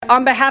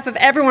on behalf of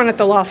everyone at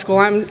the law school,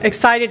 I'm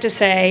excited to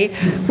say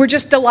we're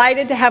just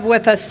delighted to have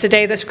with us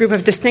today this group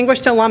of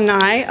distinguished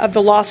alumni of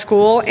the law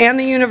school and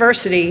the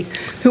university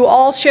who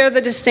all share the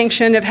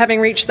distinction of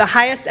having reached the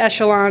highest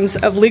echelons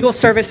of legal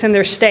service in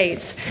their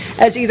states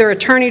as either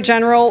Attorney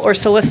General or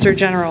Solicitor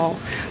General.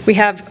 We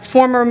have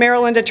former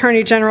Maryland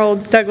Attorney General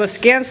Douglas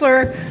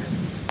Gansler,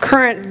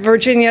 current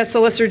Virginia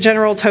Solicitor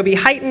General Toby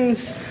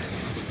Heitens,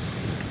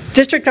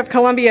 District of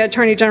Columbia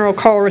Attorney General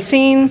Karl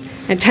Racine,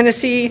 and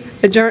Tennessee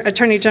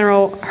Attorney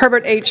General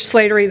Herbert H.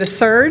 Slattery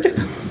III.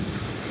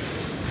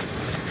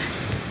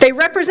 They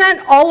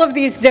represent all of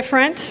these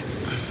different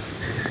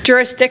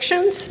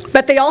jurisdictions,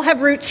 but they all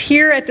have roots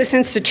here at this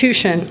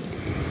institution.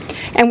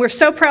 And we're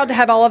so proud to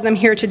have all of them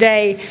here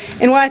today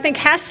in what I think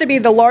has to be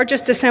the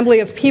largest assembly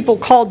of people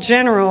called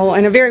general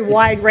in a very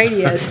wide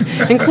radius,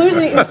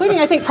 including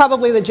I think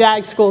probably the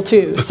JAG school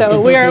too.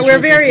 So we're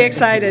very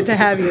excited to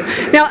have you.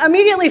 Now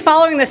immediately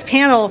following this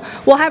panel,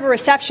 we'll have a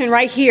reception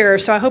right here,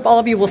 so I hope all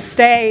of you will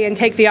stay and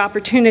take the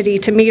opportunity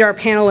to meet our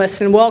panelists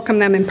and welcome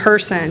them in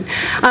person.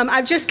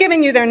 I've just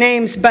given you their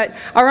names, but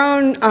our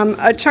own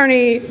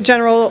Attorney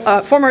General,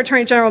 former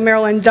Attorney General of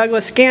Maryland,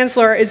 Douglas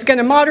Gansler, is going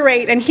to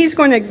moderate, and he's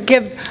going to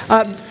give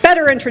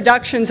better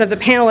introductions of the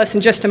panelists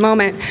in just a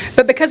moment,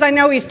 but because I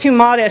know he's too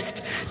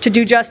modest to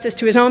do justice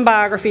to his own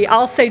biography,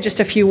 I'll say just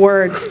a few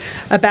words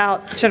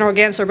about General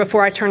Gansler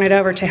before I turn it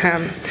over to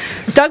him.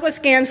 Douglas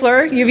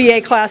Gansler, UVA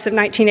class of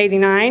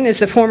 1989, is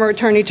the former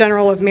Attorney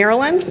General of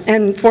Maryland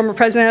and former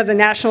President of the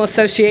National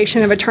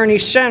Association of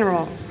Attorneys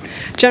General.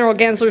 General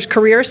Gansler's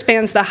career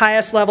spans the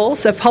highest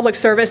levels of public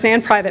service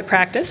and private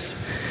practice.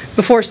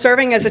 Before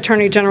serving as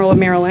Attorney General of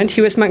Maryland, he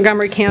was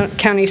Montgomery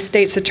County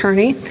State's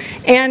Attorney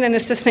and an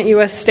Assistant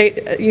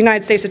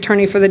United States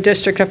Attorney for the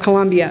District of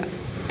Columbia.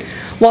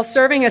 While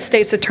serving as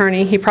State's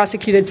Attorney, he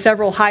prosecuted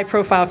several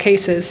high-profile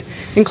cases,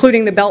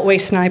 including the Beltway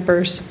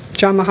snipers,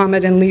 John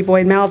Muhammad and Lee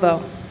Boyd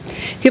Malvo.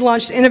 He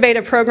launched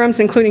innovative programs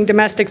including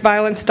domestic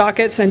violence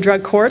dockets and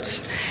drug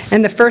courts,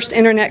 and the first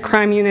Internet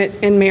crime unit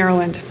in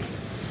Maryland.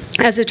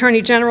 As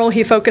Attorney General,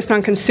 he focused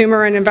on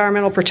consumer and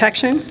environmental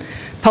protection,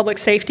 public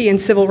safety,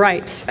 and civil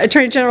rights.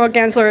 Attorney General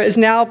Gansler is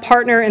now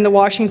partner in the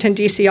Washington,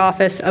 D.C.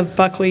 office of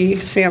Buckley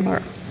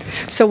Sandler.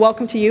 So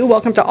welcome to you,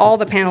 welcome to all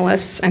the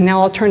panelists, and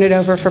now I'll turn it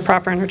over for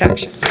proper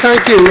introductions.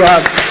 Thank you,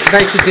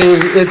 Dean.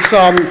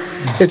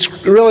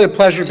 It's really a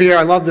pleasure to be here.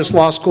 I love this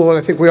law school, and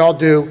I think we all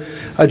do.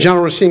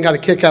 General Racine got a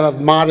kick out of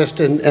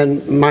modest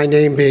and my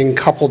name being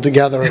coupled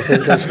together. I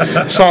think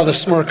I saw the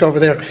smirk over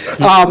there.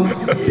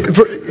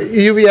 For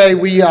UVA,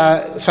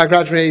 so I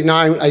graduated in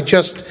 '89. I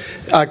just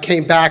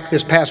came back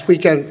this past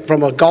weekend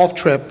from a golf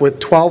trip with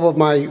 12 of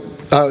my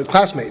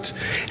classmates,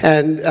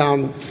 and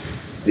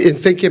in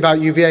thinking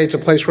about UVA, it's a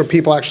place where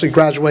people actually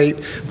graduate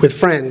with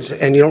friends,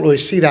 and you don't really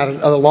see that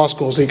at other law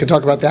schools. So you can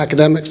talk about the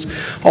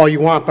academics all you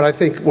want, but I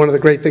think one of the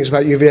great things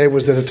about UVA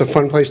was that it's a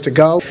fun place to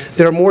go.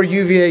 There are more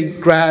UVA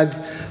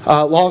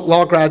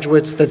law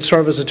graduates that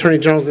serve as Attorney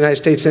Generals of the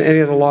United States than any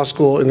other law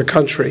school in the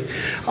country.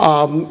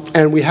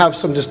 And we have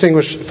some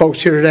distinguished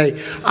folks here today.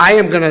 I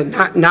am going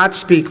to not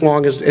speak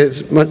long, as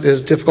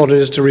difficult it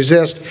is to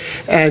resist,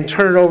 and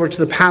turn it over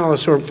to the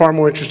panelists who are far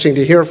more interesting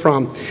to hear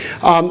from.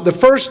 The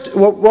first,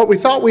 what we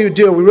thought we would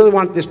do, we really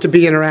want this to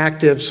be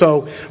interactive,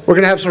 so we're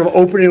going to have sort of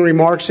opening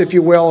remarks, if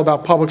you will,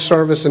 about public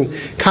service and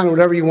kind of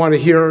whatever you want to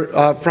hear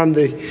from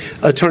the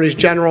Attorneys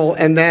General,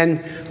 and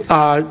then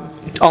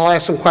I'll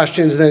ask some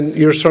questions, then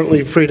you're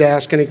certainly free to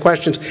ask any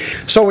questions.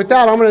 So with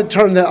that, I'm going to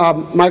turn the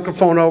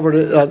microphone over to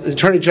the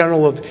Attorney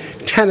General of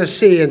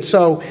Tennessee. And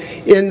so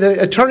in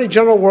the Attorney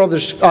General world,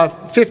 there's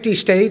 50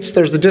 states.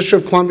 There's the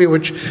District of Columbia,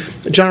 which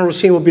General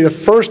Racine will be the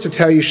first to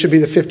tell you should be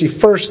the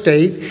 51st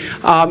state.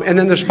 And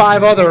then there's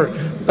 5 other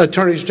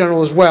Attorneys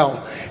General as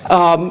well.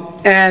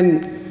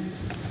 And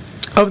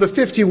of the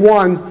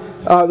 51,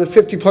 the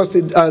 50 plus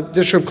the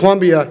District of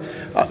Columbia,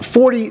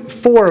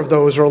 44 of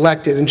those are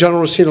elected, and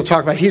General Racine will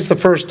talk about, he's the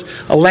first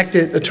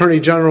elected Attorney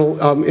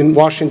General in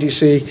Washington,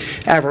 D.C.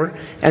 ever,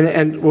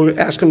 and we'll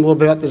ask him a little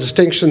bit about the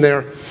distinction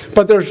there.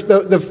 But there's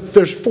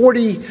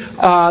 40,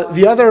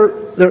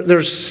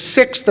 there's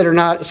 7 that are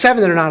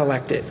not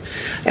elected.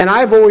 And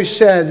I've always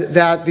said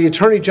that the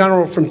Attorney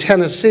General from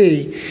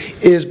Tennessee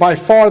is by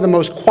far the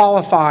most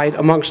qualified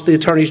amongst the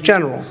Attorneys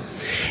General.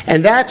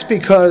 And that's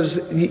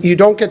because you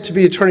don't get to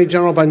be Attorney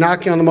General by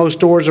knocking on the most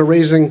doors or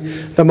raising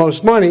the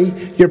most money.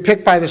 You're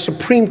picked by the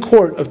Supreme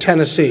Court of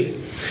Tennessee.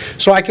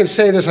 So I can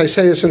say this, I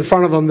say this in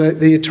front of them,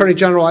 the Attorney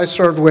General I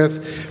served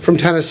with from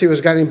Tennessee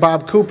was a guy named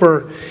Bob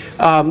Cooper,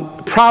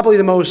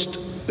 probably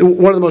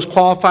one of the most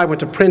qualified, went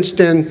to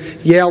Princeton,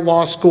 Yale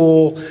Law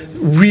School,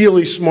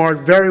 really smart,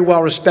 very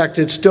well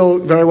respected, still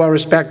very well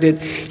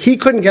respected. He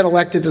couldn't get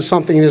elected to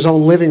something in his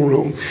own living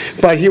room,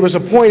 but he was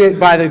appointed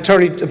by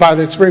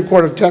the Supreme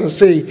Court of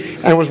Tennessee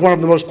and was one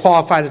of the most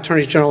qualified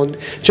attorneys general.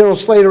 General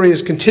Slattery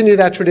has continued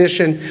that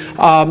tradition.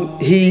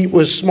 He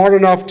was smart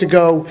enough to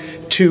go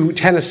to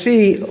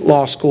Tennessee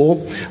Law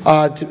School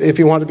if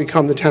he wanted to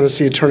become the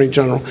Tennessee Attorney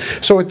General.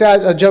 So with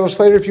that, General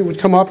Slater, if you would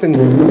come up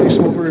and make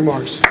some opening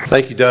remarks.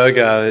 Thank you, Doug.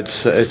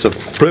 It's a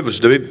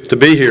privilege to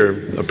be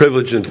here, a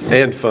privilege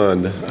and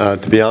fun,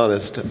 to be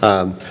honest.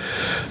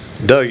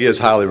 Doug is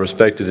highly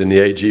respected in the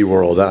AG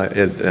world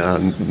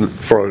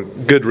for a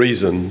good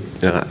reason.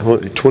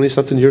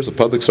 20-something years of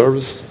public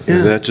service. Yeah.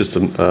 And that's just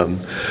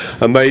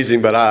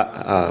amazing. But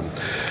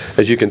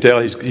as you can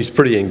tell, he's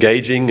pretty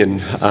engaging, and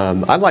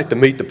I'd like to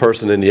meet the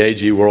person in the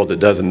AG world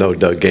that doesn't know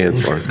Doug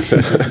Gansler.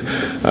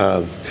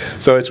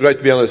 So it's great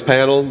to be on this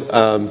panel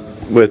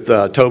with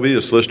Toby,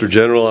 the Solicitor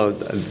General.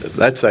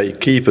 That's a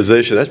key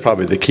position. That's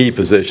probably the key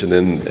position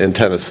in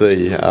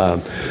Tennessee.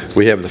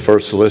 We have the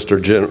first Solicitor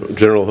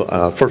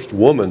General, first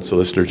woman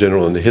Solicitor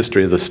General in the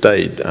history of the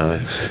state.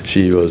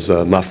 She was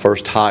my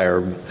first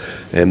hire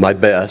and my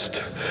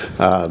best.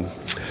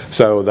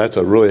 So that's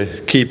a really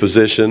key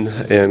position.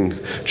 And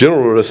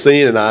General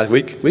Racine and I,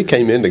 we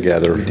came in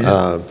together.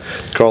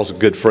 Carl's a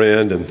good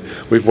friend, and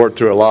we've worked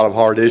through a lot of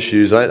hard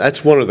issues.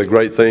 That's one of the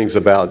great things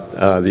about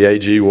the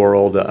AG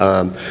world.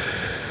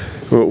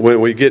 When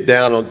we get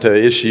down onto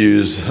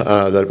issues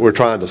that we're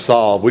trying to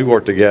solve, we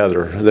work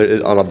together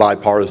on a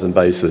bipartisan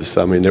basis.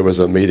 I mean, there was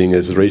a meeting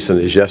as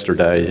recent as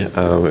yesterday,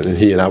 and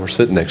he and I were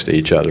sitting next to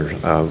each other,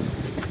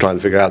 trying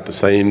to figure out the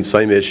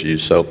same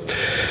issues. So,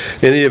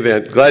 in any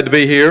event, glad to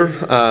be here.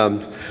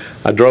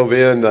 I drove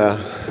in,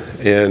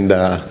 and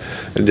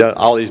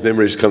all these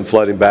memories come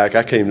flooding back.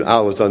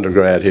 I was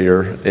undergrad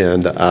here,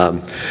 and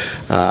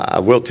I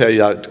will tell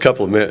you a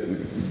couple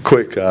of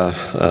quick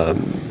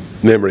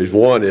memories.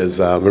 One is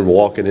I remember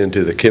walking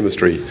into the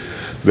chemistry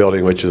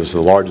building, which is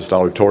the largest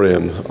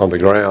auditorium on the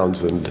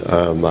grounds,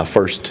 and my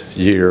first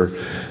year,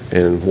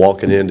 and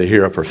walking in to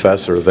hear a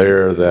professor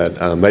there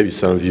that maybe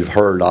some of you have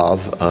heard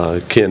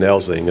of, Ken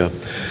Elsing.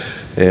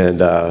 And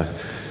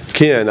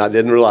Ken, I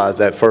didn't realize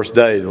that first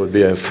day would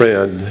be a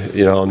friend.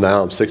 You know,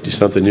 now I'm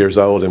 60-something years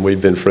old, and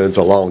we've been friends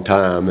a long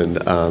time. And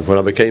when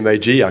I became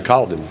AG, I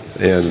called him,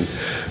 and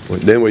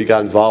then we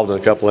got involved in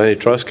a couple of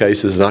antitrust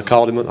cases, and I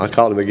called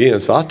him again.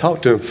 So I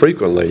talked to him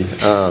frequently,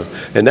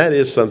 and that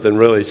is something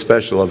really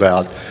special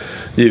about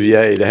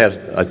UVA, to have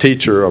a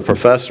teacher, a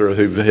professor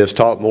who has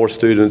taught more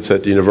students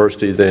at the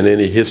university than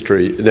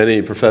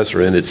any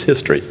professor in its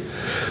history.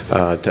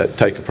 To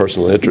take a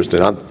personal interest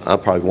in. I'm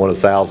probably one of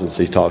thousands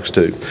he talks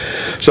to.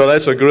 So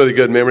that's a really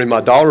good memory.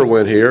 My daughter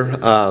went here.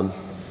 My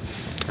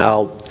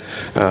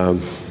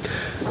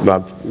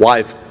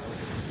wife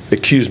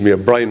accused me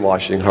of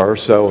brainwashing her,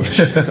 so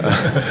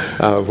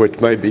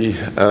which may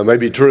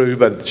be true,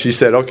 but she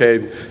said,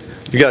 okay,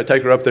 you got to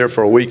take her up there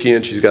for a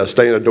weekend. She's got to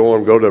stay in a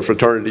dorm, go to a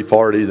fraternity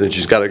party, then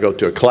she's got to go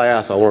to a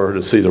class. I want her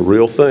to see the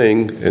real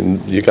thing,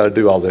 and you got to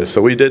do all this.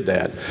 So we did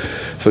that.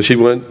 So she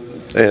went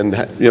and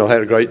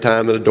had a great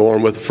time in a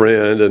dorm with a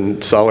friend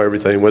and saw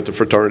everything, went to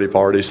fraternity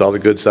party, saw the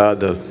good side,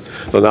 the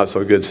not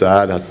so good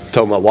side. I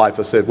told my wife,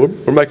 I said,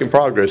 we're making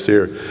progress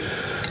here.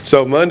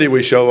 So Monday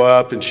we show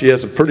up, and she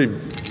has a pretty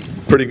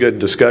good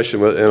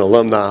discussion in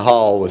Alumni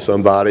Hall with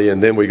somebody,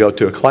 and then we go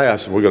to a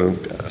class.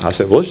 I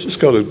said, well, let's just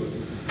go to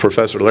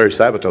Professor Larry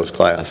Sabato's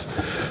class.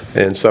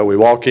 And so we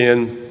walk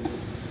in,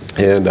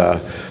 and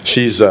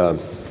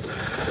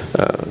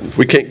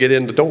we can't get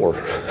in the door.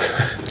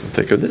 I'm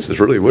thinking, this is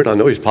really weird. I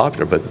know he's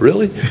popular, but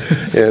really?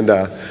 And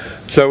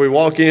so we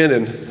walk in,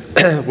 and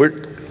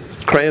we're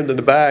crammed in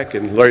the back,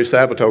 and Larry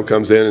Sabato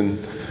comes in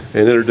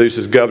and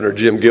introduces Governor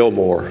Jim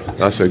Gilmore.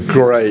 I said,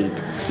 great.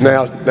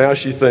 Now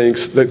she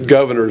thinks that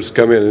governors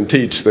come in and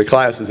teach the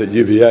classes at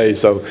UVA.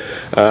 So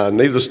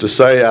needless to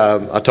say,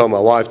 I told my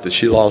wife that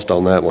she lost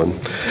on that one.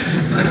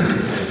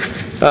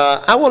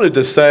 I wanted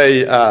to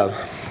say,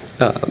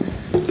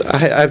 I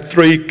have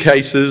three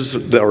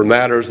cases or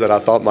matters that I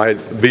thought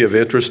might be of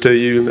interest to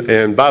you.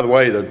 And by the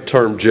way, the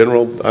term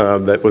general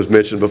that was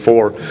mentioned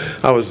before,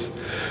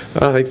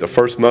 I think the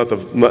first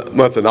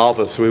month in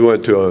office, we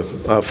went to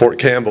Fort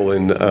Campbell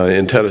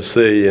in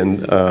Tennessee,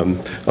 and on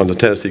the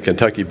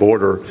Tennessee-Kentucky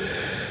border.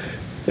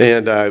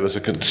 And it was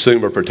a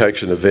consumer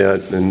protection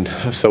event, and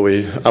so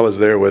I was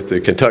there with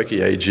the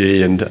Kentucky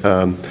AG, and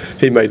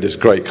he made this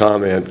great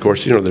comment. Of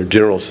course, there are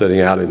generals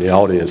sitting out in the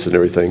audience and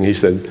everything. He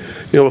said,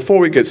 before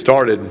we get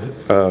started,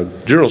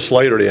 General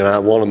Slater and I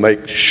want to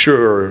make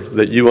sure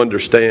that you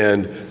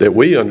understand, that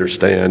we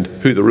understand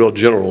who the real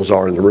generals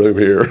are in the room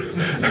here.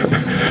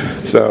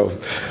 So,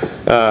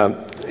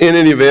 in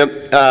any event,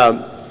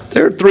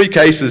 there are three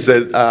cases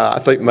that I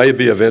think may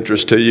be of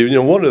interest to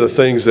you. One of the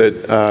things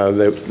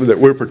that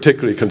we're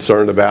particularly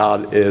concerned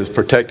about is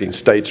protecting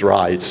states'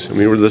 rights. I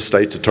mean, we're the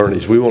state's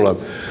attorneys. We want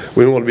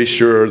to be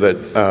sure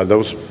that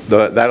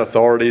that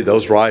authority,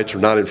 those rights, are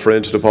not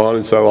infringed upon.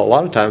 And so, a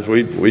lot of times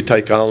we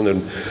take on the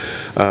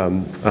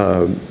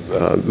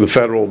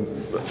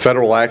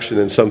federal action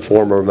in some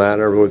form or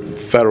manner with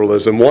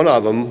federalism. One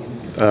of them,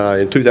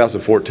 in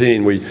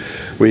 2014,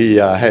 we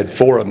had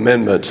 4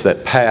 amendments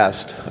that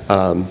passed.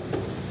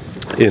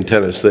 In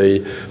Tennessee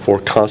for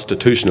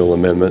constitutional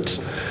amendments.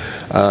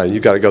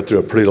 You've got to go through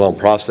a pretty long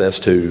process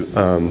to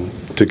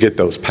get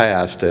those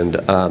passed, and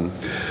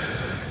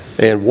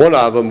And one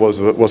of them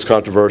was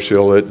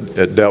controversial.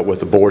 It dealt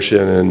with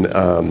abortion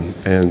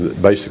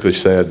and basically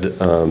said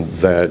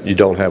that you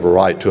don't have a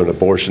right to an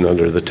abortion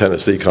under the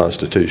Tennessee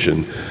Constitution.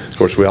 Of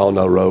course, we all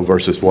know Roe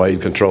versus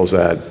Wade controls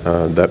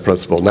that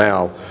principle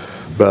now.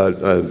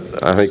 But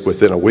I think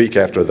within a week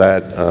after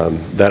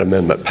that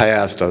amendment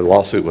passed, a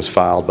lawsuit was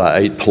filed by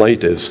 8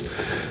 plaintiffs,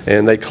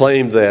 and they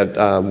claimed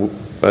that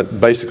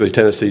basically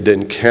Tennessee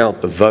didn't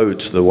count the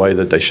votes the way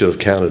that they should have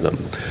counted them.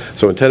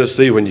 So in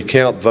Tennessee, when you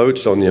count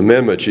votes on the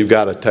amendments, you've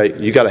got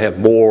to have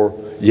more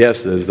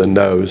yeses than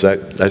noes.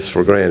 That's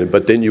for granted.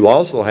 But then you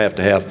also have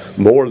to have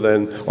more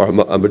than, or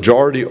a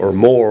majority or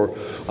more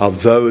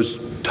of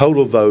those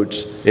total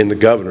votes in the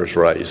governor's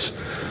race.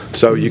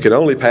 So you can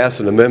only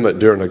pass an amendment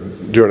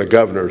during a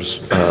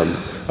governor's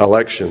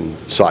election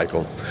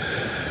cycle.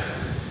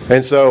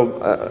 And so,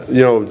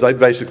 they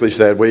basically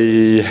said,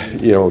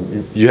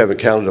 you haven't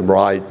counted them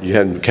right. You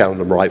hadn't counted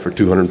them right for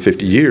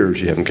 250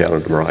 years. You haven't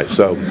counted them right.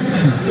 So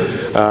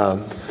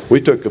we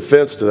took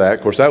offense to that.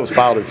 Of course, that was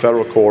filed in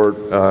federal court.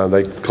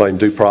 They claimed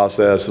due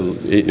process,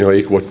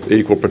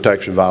 equal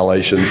protection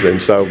violations.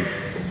 And so,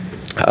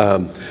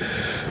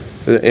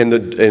 and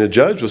the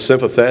judge was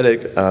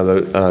sympathetic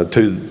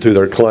to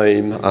their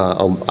claim,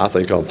 I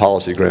think on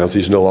policy grounds.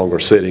 He's no longer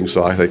sitting,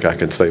 so I think I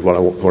can say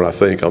what I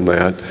think on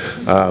that.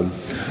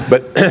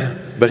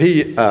 But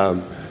he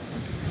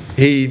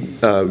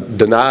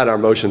denied our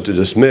motion to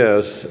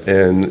dismiss,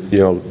 and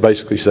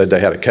basically said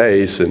they had a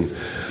case. And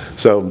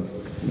so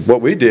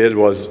what we did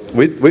was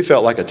we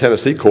felt like a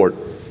Tennessee court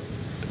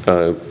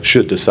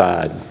should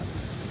decide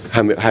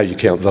how you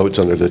count votes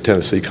under the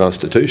Tennessee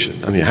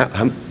Constitution. I mean,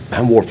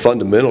 how more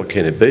fundamental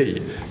can it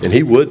be? And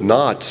he would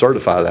not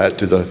certify that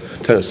to the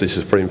Tennessee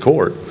Supreme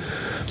Court.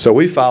 So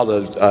we filed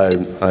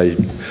a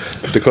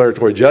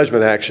declaratory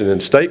judgment action in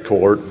state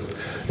court,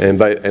 and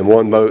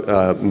won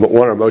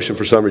our motion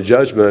for summary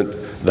judgment.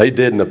 They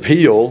didn't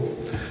appeal,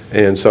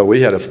 and so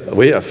we had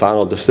a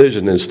final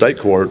decision in state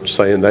court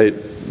saying that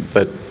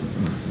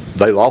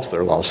they lost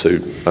their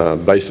lawsuit,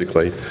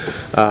 basically.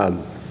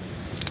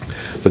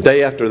 The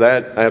day after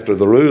that, after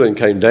the ruling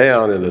came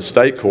down in the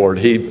state court,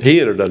 he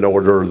entered an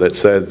order that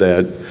said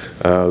that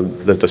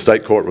the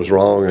state court was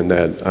wrong and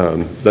that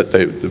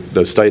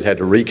the state had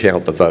to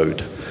recount the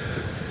vote.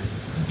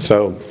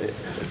 So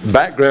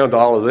background to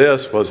all of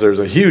this was there's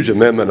a huge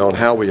amendment on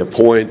how we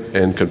appoint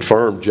and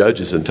confirm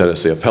judges in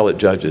Tennessee, appellate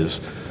judges.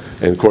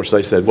 And of course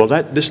they said, well,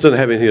 this doesn't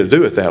have anything to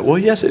do with that. Well,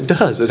 yes, it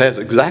does. It has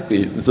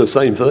exactly the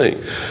same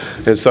thing.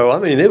 And so, I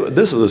mean,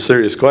 this is a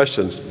serious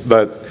question.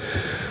 But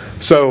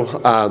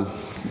so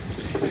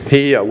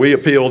we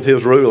appealed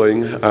his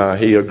ruling.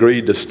 He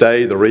agreed to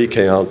stay the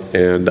recount.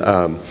 And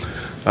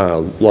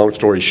long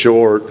story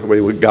short,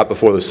 we got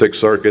before the Sixth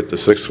Circuit. The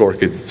Sixth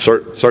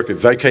Circuit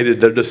vacated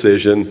their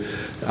decision.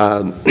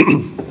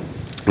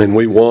 And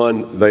we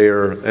won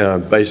there,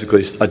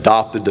 basically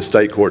adopted the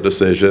state court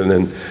decision,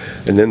 and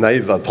then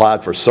they've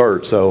applied for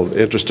cert. So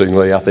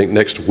interestingly, I think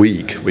next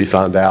week we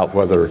find out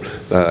whether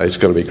it's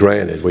going to be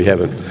granted. We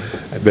haven't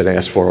been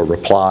asked for a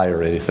reply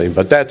or anything,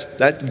 but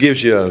that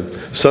gives you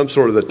some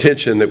sort of the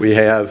tension that we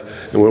have,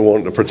 and we're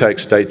wanting to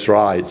protect states'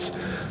 rights.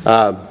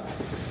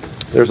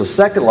 There's a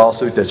second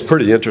lawsuit that's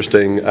pretty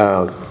interesting.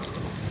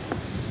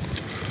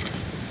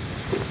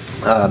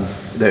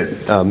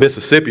 That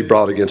Mississippi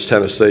brought against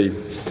Tennessee.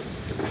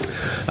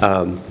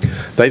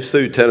 They've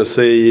sued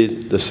Tennessee,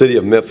 the city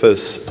of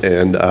Memphis,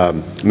 and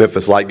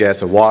Memphis Light,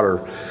 Gas, and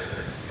Water,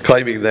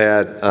 claiming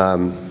that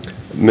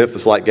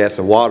Memphis Light, Gas,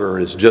 and Water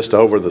is just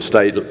over the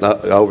state,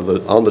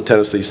 on the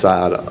Tennessee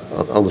side,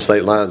 on the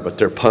state lines, but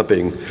they're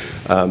pumping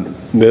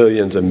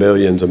millions and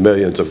millions and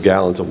millions of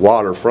gallons of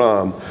water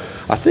from,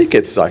 I think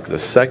it's like the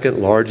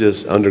second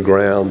largest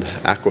underground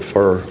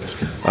aquifer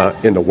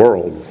in the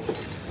world.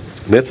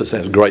 Memphis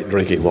has great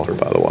drinking water,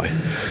 by the way.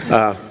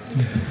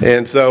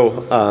 And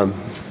so,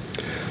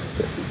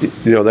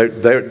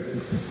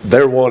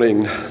 they're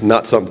wanting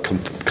not some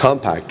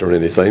compact or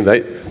anything.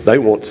 They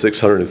want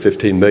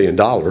 $615 million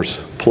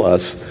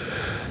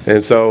plus.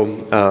 And so,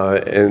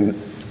 and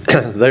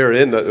they're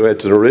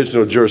it's an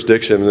original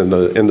jurisdiction in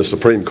the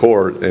Supreme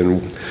Court,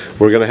 and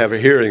we're going to have a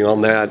hearing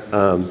on that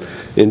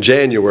in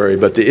January.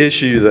 But the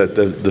issue that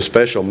the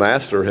special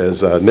master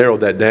has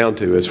narrowed that down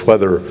to is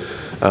whether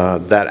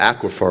that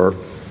aquifer,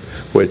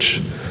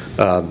 which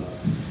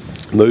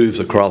moves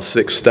across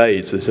 6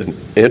 states, is an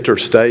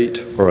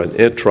interstate or an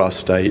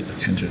intrastate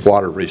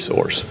water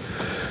resource.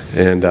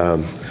 And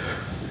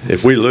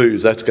if we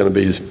lose, that's going to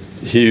be a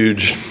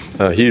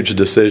huge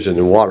decision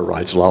in water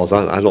rights laws.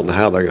 I don't know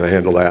how they're going to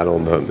handle that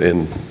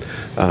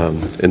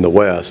in the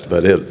West,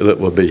 but it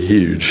will be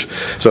huge.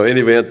 So in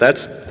any event,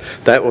 that's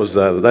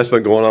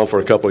been going on for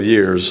a couple of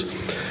years.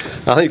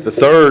 I think the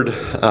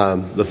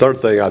third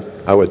thing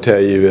I would tell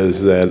you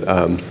is that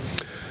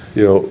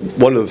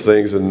one of the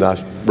things, and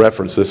I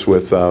referenced this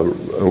with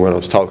when I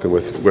was talking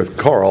with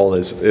Carl,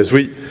 is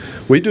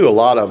we do a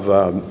lot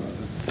of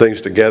things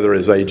together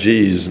as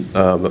AGs.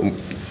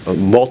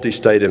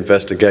 Multi-state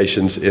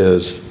investigations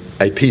is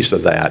a piece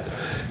of that,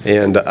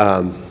 and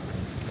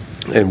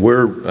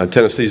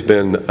Tennessee's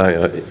been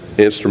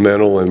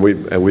instrumental, and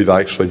we've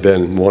actually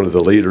been one of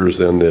the leaders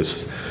in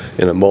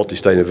a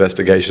multi-state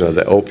investigation of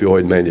the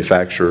opioid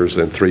manufacturers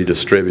and 3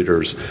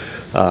 distributors,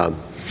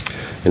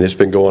 and it's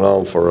been going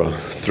on for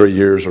 3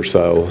 years or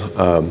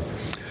so.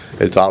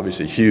 It's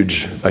obviously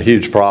a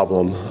huge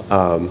problem,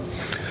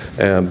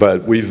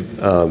 but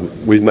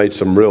we've made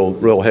some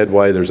real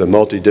headway. There's a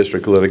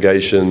multi-district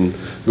litigation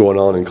going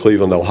on in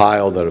Cleveland,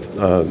 Ohio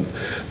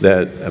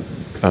that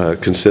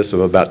consists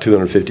of about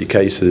 250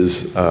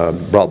 cases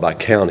brought by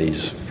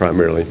counties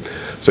primarily.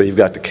 So you've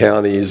got the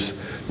counties,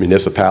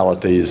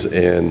 municipalities,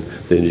 and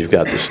then you've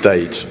got the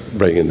states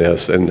bringing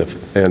this, and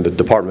the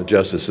Department of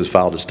Justice has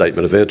filed a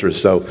statement of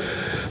interest. So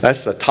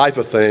that's the type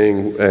of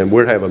thing, and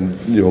we're having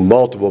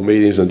multiple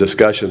meetings and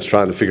discussions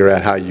trying to figure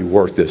out how you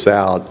work this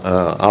out.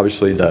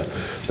 Obviously, the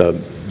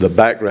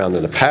background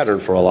and the pattern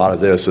for a lot of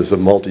this is the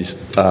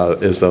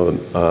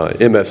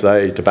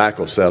MSA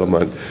tobacco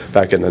settlement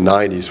back in the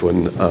 90s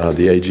when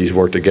the AGs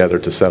worked together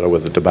to settle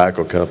with the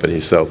tobacco company.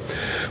 So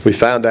we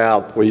found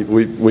out, we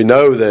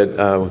know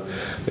that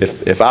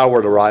if I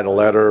were to write a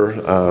letter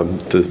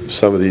to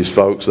some of these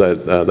folks,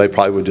 that they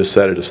probably would just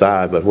set it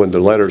aside. But when the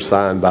letter's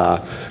signed by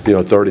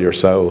 30 or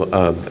so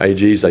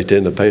AGs, they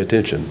tend to pay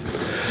attention.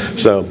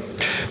 So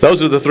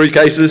those are the 3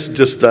 cases.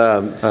 Just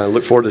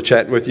look forward to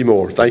chatting with you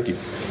more. Thank you.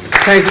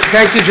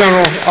 Thank you,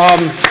 General.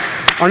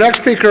 Our next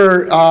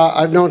speaker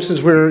I've known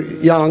since we were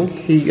young.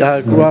 He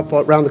grew up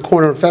around the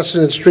corner on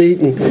Fessenden Street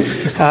and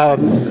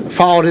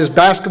followed his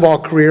basketball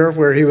career,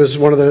 where he was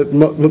one of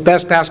the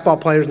best basketball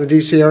players in the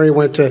D.C. area,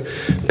 went to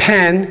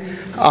Penn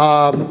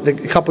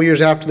a couple years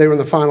after they were in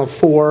the Final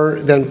Four,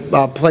 then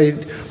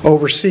played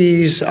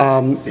overseas. He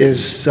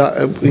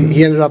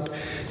ended up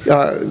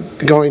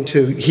going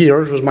to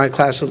here. It was my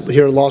class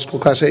here, law school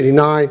class of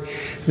 '89.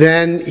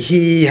 Then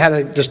he had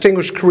a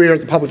distinguished career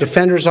at the Public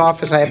Defender's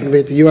Office. I happened to be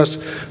at the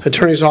U.S.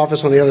 Attorney's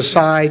Office on the other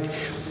side.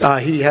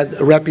 He had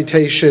a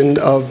reputation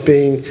of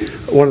being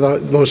one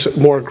of the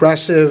more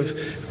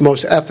aggressive,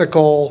 most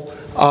ethical,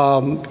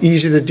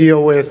 easy to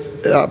deal with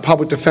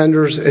public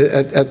defenders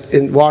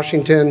in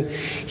Washington.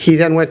 He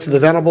then went to the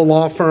Venable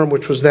Law Firm,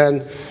 which was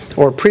then,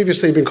 or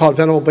previously been called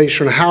Venable,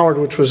 Bacher & Howard,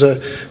 which was a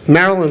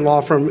Maryland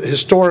law firm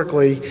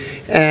historically,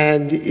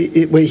 and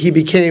he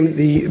became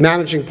the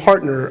managing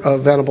partner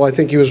of Venable. I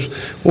think he was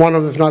one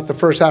of, if not the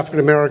first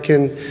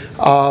African-American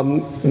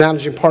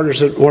managing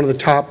partners at one of the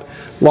top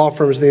law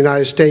firms in the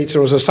United States. It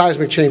was a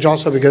seismic change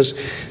also because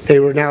they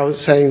were now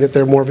saying that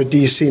they're more of a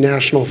D.C.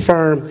 national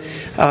firm.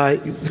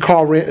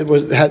 Carl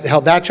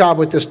held that job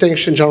with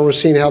distinction. General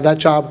Racine held that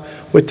job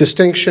with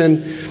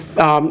distinction.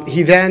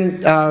 He then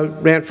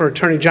ran for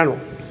Attorney General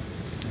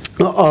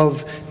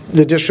of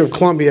the District of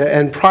Columbia,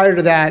 and prior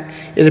to that,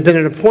 it had been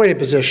an appointed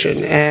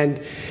position, and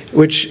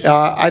which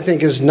I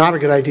think is not a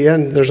good idea,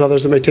 and there's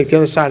others that may take the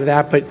other side of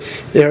that, but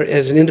there,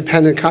 as an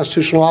independent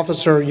constitutional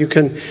officer, you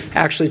can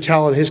actually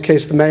tell, in his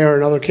case, the mayor,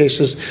 in other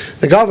cases,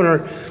 the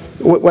governor,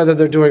 whether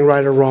they're doing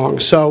right or wrong.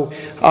 So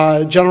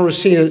General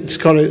Racine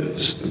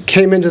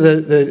came into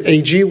the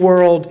AG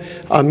world,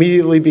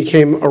 immediately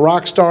became a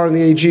rock star in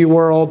the AG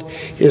world,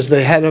 is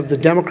the head of the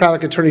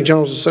Democratic Attorney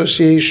General's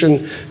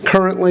Association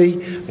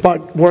currently,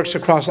 but works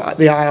across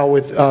the aisle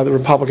with the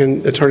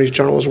Republican Attorneys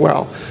General as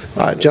well.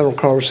 General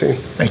Carl Racine.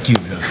 Thank you.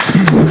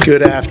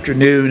 Good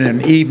afternoon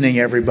and evening,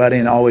 everybody,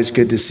 and always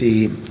good to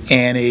see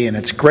Annie, and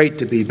it's great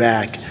to be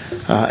back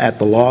at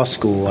the law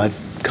school.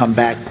 I've come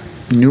back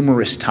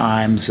numerous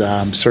times,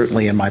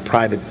 certainly in my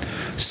private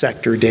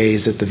sector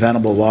days at the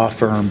Venable Law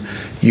Firm.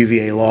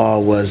 UVA Law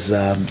was,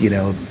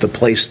 the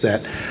place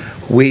that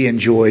we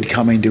enjoyed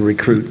coming to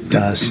recruit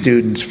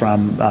students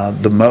from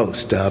the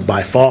most,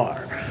 by far.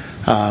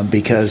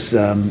 Because,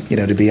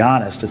 to be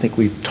honest, I think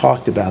we've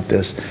talked about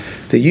this,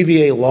 the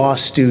UVA law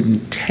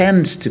student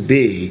tends to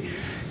be,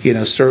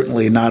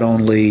 certainly not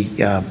only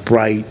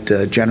bright,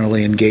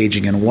 generally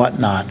engaging and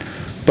whatnot,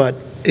 but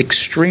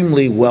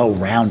extremely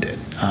well-rounded.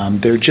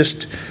 They're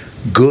just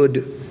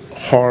good,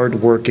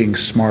 hard-working,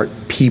 smart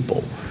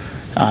people.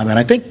 And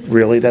I think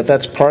really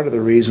that's part of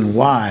the reason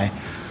why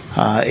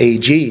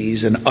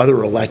AGs and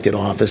other elected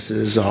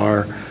offices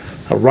are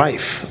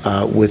rife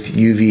with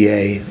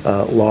UVA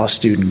law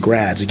student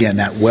grads. Again,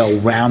 that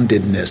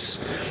well-roundedness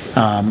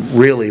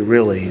really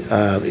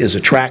is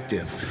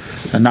attractive,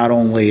 not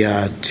only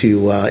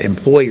to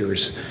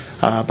employers,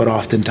 but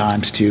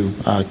oftentimes to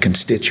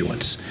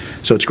constituents.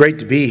 So it's great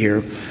to be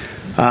here.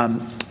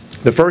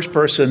 The first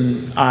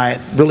person I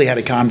really had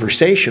a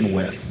conversation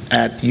with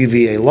at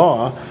UVA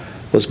Law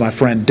was my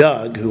friend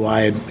Doug, who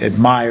I had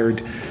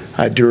admired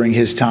during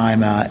his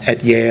time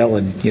at Yale,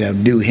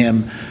 and knew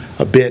him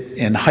a bit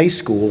in high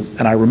school.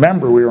 And I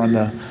remember we were on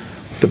the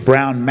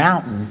Brown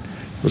Mountain.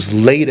 It was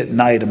late at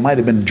night. It might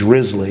have been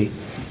drizzly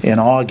in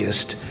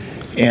August,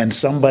 and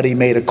somebody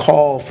made a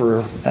call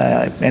for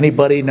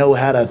anybody know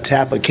how to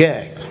tap a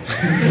keg.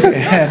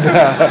 And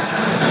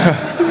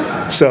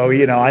so,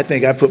 I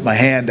think I put my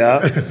hand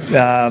up,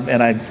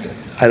 and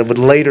I would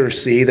later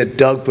see that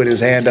Doug put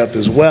his hand up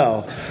as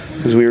well,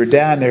 because we were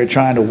down there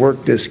trying to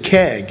work this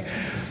keg.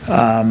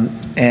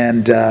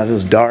 and it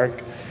was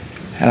dark.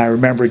 And I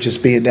remember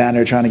just being down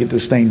there trying to get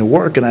this thing to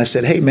work. And I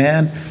said, hey,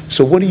 man,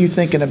 so what are you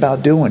thinking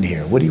about doing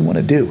here? What do you want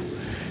to do?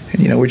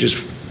 And, we're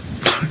just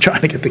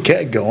trying to get the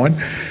keg going.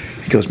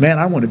 He goes, man,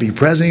 I want to be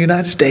president of the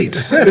United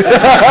States. And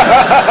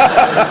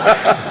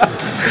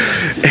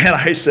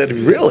I said,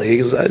 really?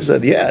 I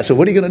said, yeah. So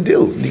what are you going to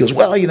do? He goes,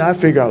 well, I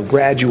figure I'll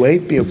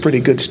graduate, be a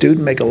pretty good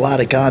student, make a lot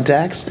of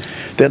contacts.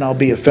 Then I'll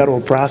be a federal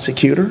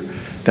prosecutor.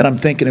 Then I'm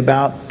thinking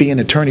about being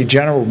Attorney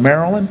General of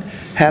Maryland,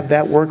 have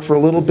that work for a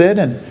little bit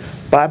and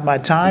bide my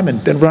time and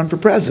then run for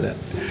president.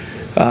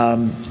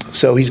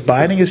 So he's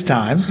biding his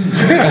time.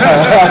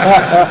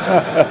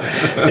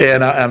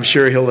 And I'm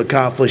sure he'll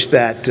accomplish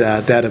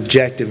that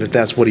objective if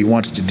that's what he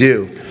wants to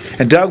do.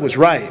 And Doug was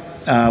right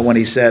when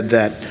he said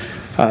that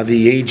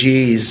the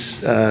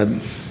AGs,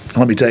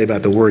 let me tell you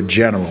about the word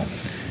general.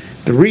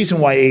 The reason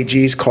why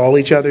AGs call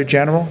each other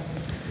general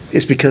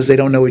is because they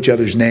don't know each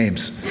other's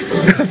names.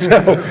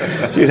 So,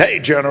 hey,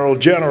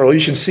 general, you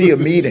should see a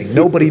meeting.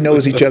 Nobody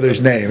knows each other's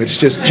name. It's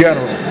just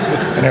general.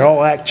 And they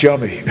all act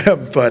chummy.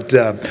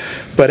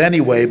 But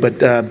anyway,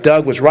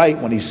 Doug was right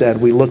when he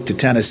said we look to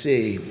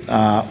Tennessee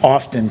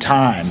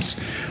oftentimes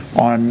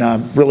on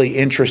really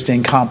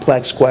interesting,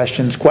 complex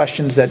questions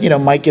that,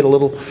 might get a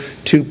little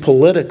too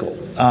political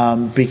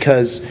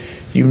because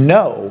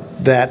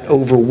that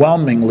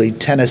overwhelmingly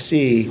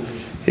Tennessee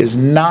is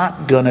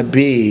not going to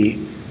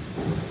be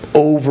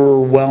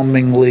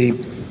overwhelmingly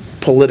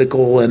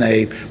political in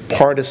a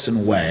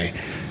partisan way,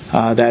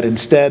 that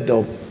instead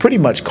they'll pretty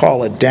much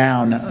call it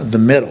down the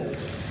middle.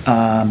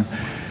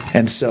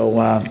 And so,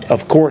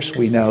 of course,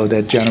 we know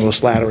that General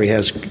Slattery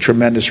has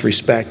tremendous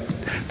respect,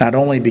 not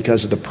only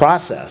because of the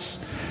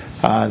process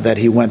that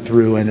he went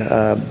through and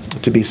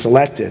to be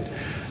selected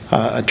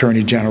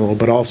Attorney General,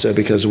 but also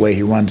because of the way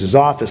he runs his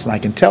office. And I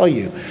can tell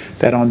you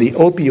that on the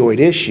opioid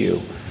issue,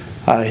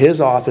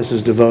 his office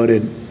has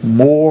devoted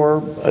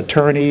more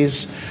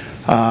attorneys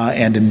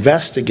and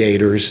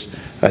investigators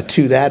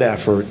to that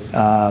effort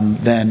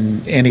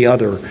than any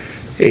other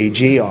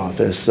AG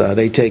office.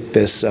 They take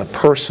this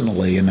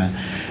personally,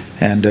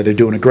 and they're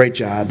doing a great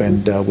job,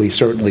 and we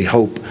certainly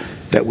hope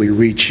that we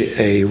reach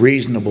a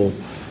reasonable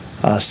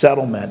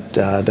settlement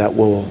that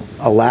will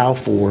allow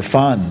for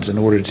funds in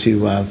order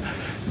to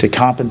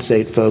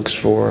compensate folks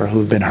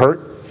who've been hurt,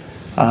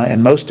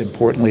 and most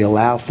importantly,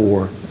 allow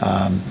for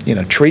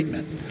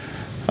treatment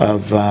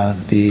of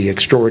the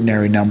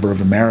extraordinary number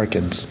of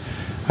Americans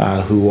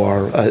who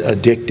are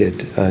addicted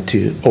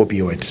to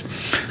opioids.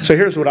 So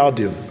here's what I'll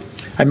do.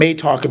 I may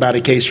talk about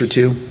a case or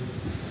two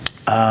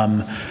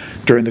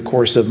during the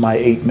course of my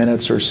 8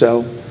 minutes or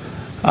so.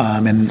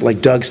 And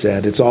like Doug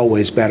said, it's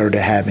always better to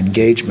have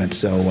engagement,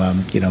 so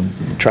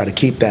try to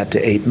keep that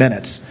to 8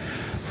 minutes.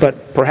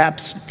 But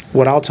perhaps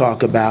what I'll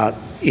talk about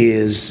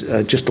is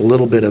just a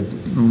little bit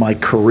of my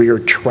career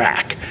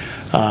track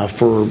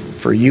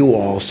for you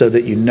all, so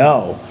that you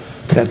know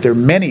that there are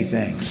many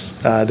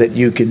things that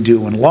you can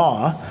do in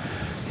law,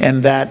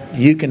 and that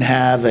you can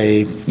have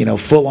a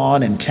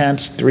full-on,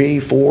 intense 3,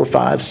 4,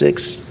 5,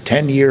 6,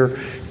 10-year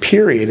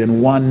period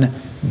in one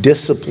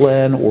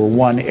discipline or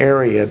one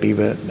area, be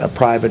it a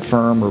private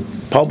firm or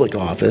public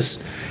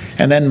office,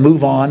 and then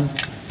move on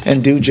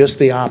and do just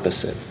the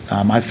opposite.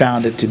 I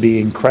found it to be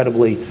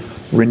incredibly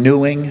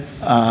renewing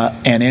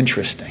and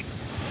interesting.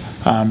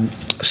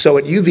 So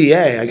at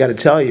UVA, I got to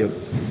tell you,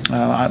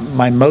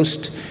 my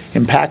most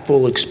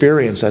impactful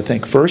experience, I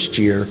think, first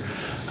year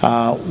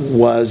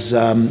was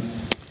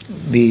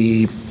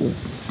the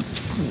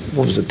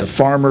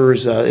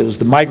farmers, it was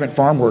the Migrant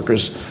Farm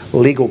Workers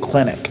Legal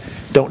Clinic.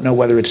 Don't know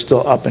whether it's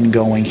still up and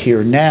going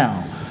here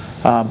now,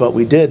 but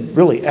we did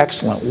really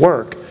excellent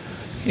work.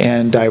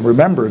 And I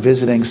remember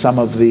visiting some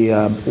of the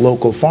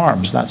local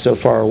farms not so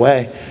far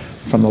away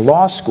from the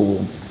law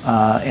school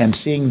and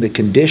seeing the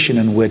condition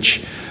in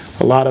which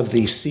a lot of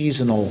the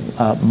seasonal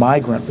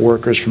migrant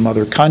workers from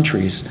other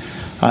countries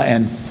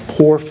and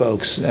poor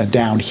folks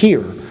down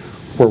here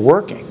were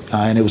working.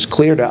 And it was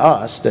clear to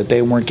us that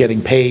they weren't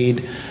getting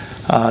paid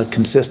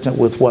consistent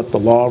with what the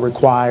law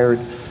required,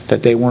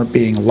 that they weren't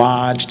being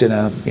lodged in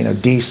a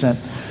decent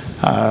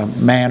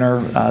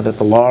manner that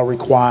the law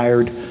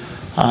required,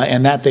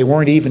 and that they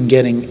weren't even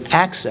getting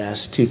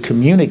access to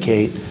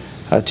communicate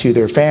to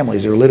their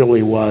families. There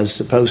literally was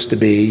supposed to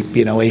be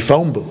a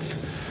phone booth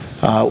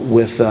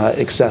with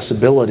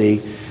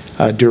accessibility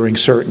during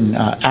certain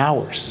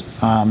hours.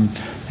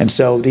 And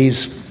so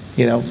these,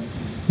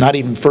 not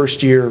even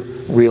first year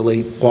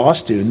really law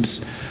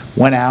students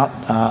went out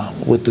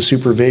with the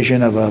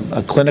supervision of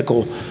a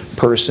clinical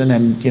person,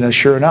 and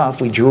sure enough,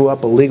 we drew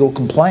up a legal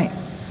complaint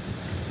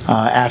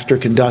after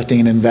conducting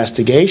an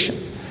investigation.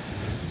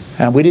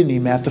 And we didn't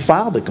even have to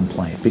file the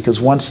complaint, because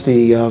once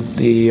the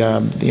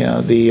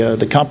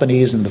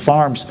companies and the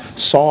farms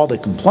saw the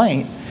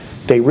complaint,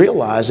 they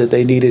realized that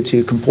they needed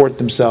to comport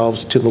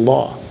themselves to the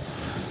law.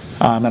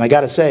 And I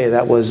got to say,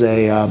 that was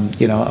a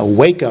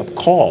wake-up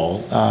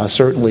call,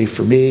 certainly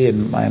for me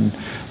and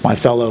my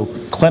fellow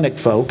clinic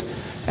folk,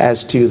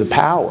 as to the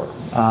power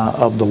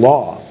of the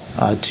law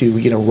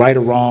to right a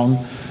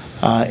wrong,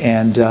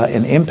 and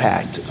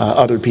impact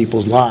other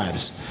people's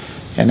lives.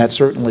 And that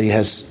certainly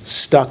has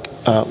stuck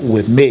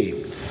with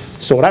me.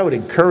 So what I would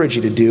encourage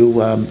you to do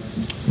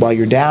while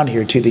you're down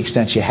here, to the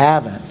extent you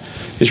haven't,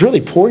 is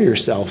really pour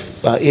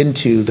yourself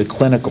into the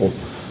clinical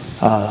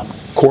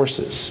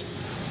courses.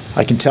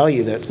 I can tell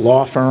you that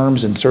law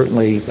firms and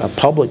certainly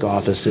public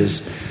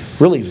offices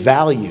really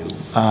value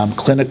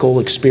clinical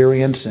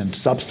experience and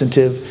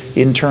substantive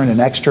intern and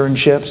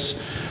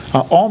externships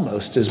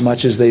almost as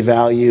much as they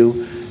value,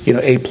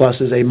 A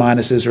pluses, A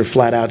minuses, or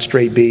flat out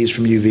straight Bs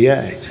from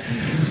UVA.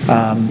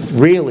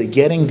 Really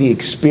getting the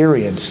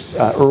experience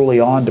early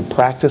on to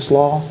practice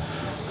law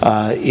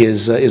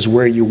is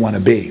where you want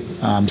to be.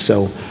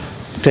 So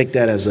take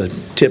that as a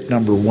tip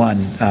number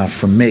one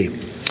from me.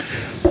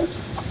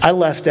 I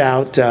left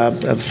out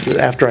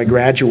after I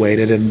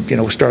graduated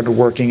and started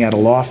working at a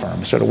law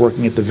firm. I started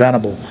working at the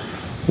Venable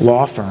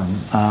Law Firm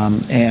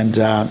and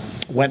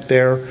went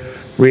there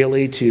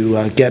really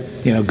to get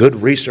good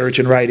research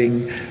and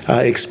writing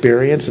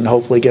experience and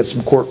hopefully get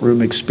some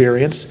courtroom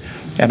experience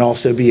and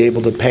also be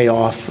able to pay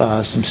off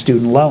some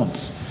student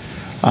loans.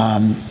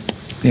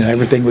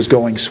 Everything was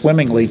going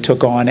swimmingly.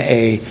 Took on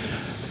a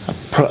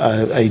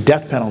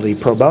death penalty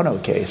pro bono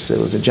case.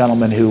 It was a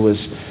gentleman who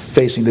was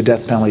facing the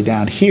death penalty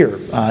down here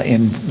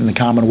in the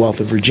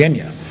Commonwealth of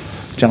Virginia,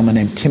 a gentleman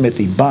named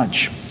Timothy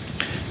Bunch.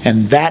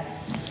 And that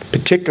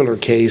particular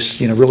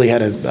case, really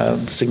had a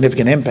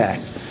significant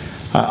impact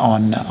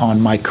on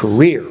my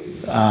career.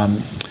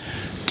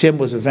 Tim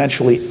was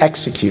eventually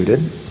executed,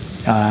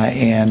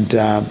 and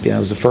it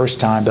was the first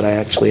time that I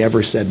actually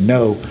ever said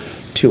no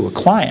to a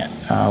client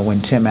when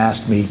Tim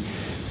asked me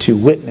to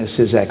witness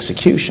his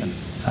execution.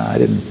 I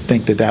didn't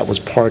think that that was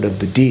part of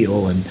the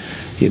deal, and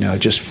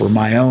just for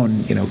my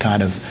own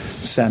kind of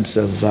sense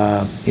of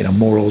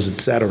morals,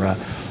 etc.,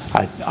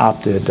 I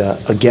opted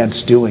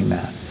against doing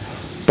that.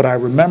 But I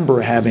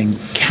remember having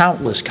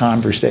countless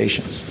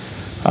conversations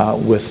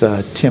with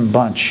Tim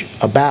Bunch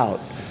about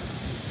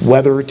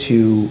whether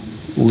to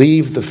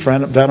leave the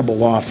Venable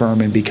Law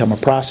Firm and become a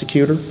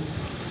prosecutor,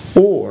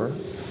 or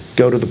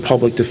go to the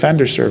Public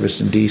Defender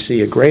Service in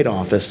D.C., a great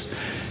office,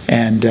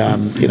 and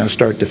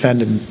start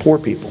defending poor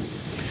people.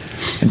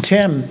 And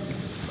Tim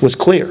was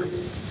clear.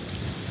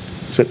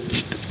 He said,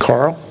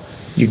 Carl,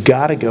 you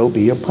got to go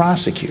be a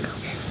prosecutor.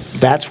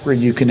 That's where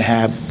you can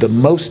have the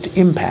most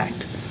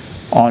impact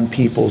on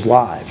people's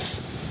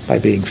lives, by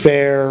being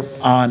fair,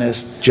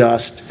 honest,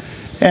 just,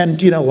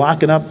 and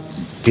locking up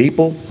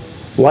people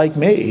like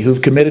me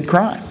who've committed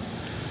crime.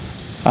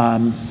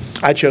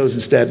 I chose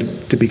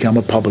instead to become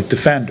a public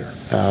defender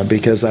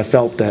because I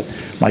felt that,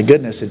 my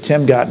goodness, had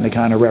Tim gotten the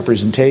kind of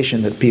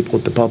representation that people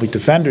at the Public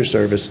Defender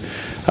Service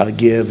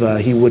give,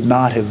 he would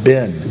not have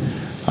been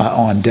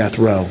on death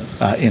row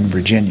in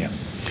Virginia.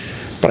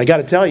 But I got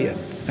to tell you,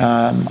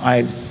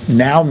 I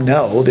now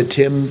know that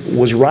Tim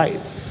was right.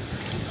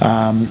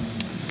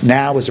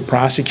 Now, as a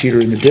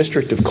prosecutor in the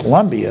District of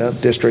Columbia,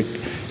 district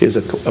is,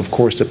 of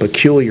course, a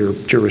peculiar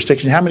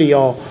jurisdiction. How many of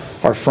y'all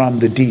are from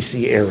the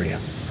D.C. area?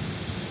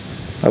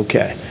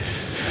 Okay.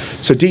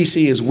 So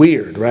D.C. is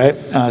weird, right?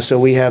 So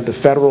we have the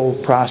federal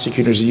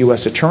prosecutor's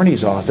U.S.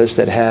 Attorney's Office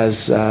that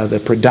has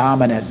the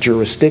predominant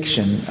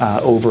jurisdiction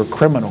over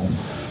criminal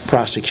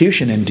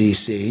prosecution in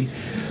D.C.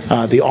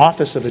 The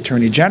Office of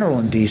Attorney General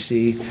in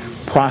D.C.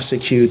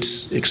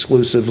 prosecutes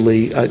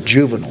exclusively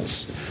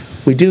juveniles.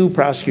 We do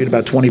prosecute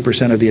about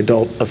 20% of the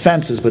adult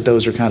offenses, but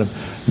those are kind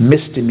of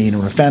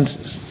misdemeanor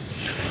offenses.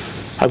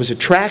 I was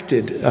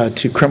attracted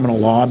to criminal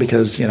law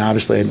because,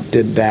 obviously I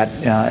did that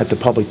at the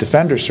Public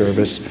Defender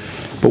Service.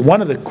 But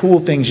one of the cool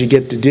things you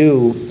get to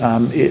do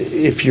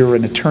if you're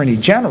an attorney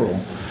general,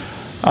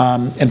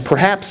 and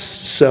perhaps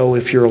so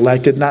if you're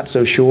elected, not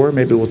so sure,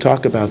 maybe we'll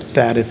talk about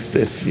that if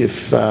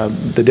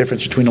the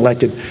difference between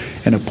elected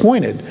and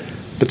appointed,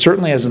 but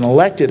certainly as an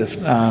elected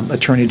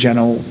attorney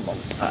general,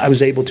 I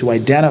was able to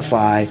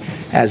identify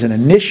as an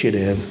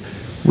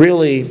initiative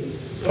really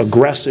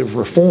aggressive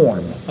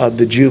reform of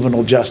the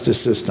juvenile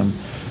justice system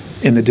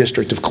in the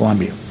District of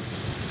Columbia.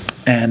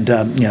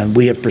 And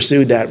we have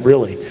pursued that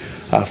really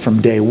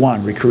from day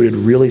one, recruited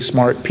really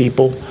smart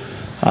people,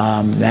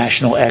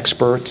 national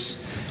experts,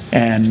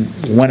 and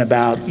went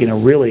about,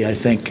 really, I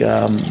think,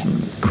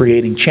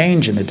 creating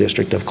change in the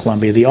District of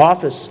Columbia. The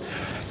office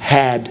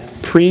had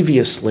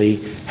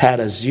previously had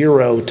a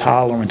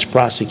zero-tolerance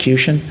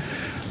prosecution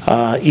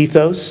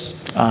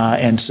ethos,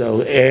 and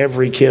so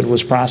every kid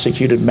was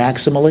prosecuted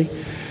maximally,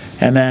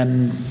 and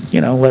then,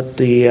 let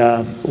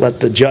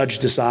the judge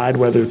decide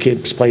whether the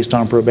kid's placed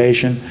on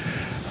probation,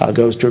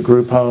 goes to a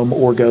group home,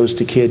 or goes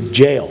to kid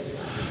jail.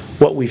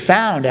 What we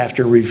found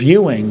after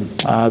reviewing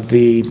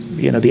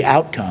the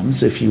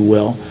outcomes, if you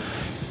will,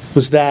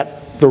 was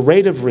that the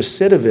rate of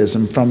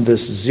recidivism from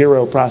this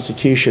zero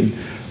prosecution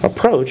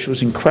approach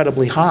was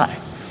incredibly high.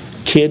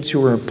 Kids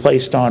who were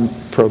placed on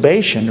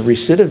probation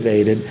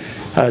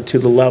recidivated to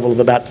the level of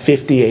about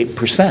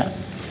 58%.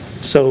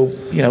 So,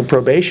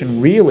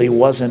 probation really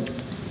wasn't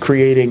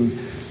creating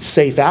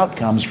safe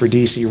outcomes for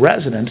D.C.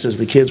 residents, as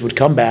the kids would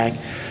come back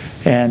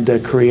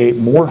and create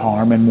more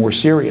harm and more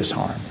serious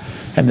harm.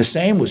 And the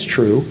same was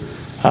true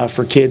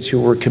for kids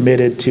who were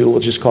committed to, we'll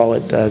just call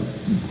it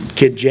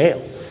kid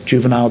jail,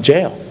 juvenile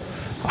jail,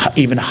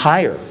 even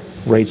higher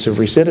rates of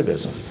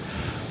recidivism.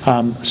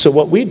 So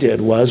what we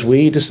did was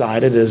we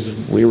decided,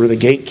 as we were the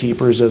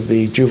gatekeepers of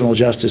the juvenile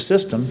justice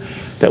system,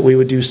 that we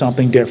would do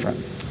something different,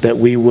 that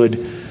we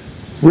would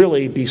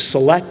really be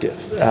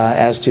selective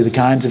as to the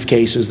kinds of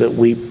cases that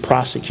we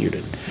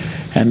prosecuted,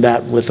 and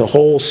that with a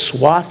whole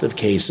swath of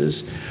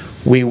cases,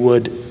 we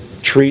would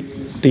treat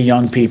the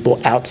young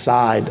people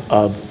outside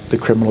of the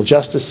criminal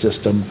justice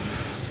system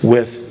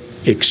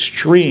with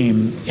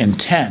extreme,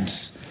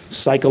 intense,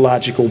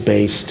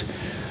 psychological-based,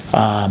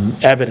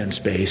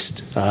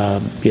 evidence-based,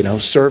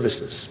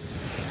 services.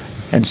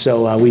 And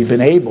so we've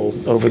been able,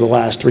 over the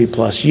last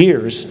 3+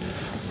 years,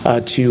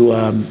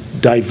 to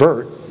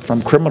divert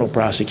from criminal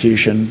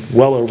prosecution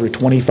well over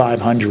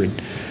 2,500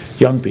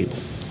 young people.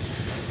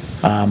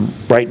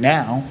 Right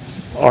now,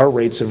 our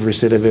rates of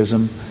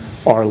recidivism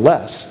are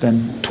less than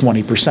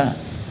 20%.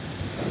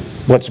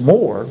 What's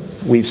more,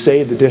 we've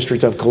saved the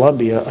District of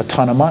Columbia a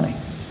ton of money.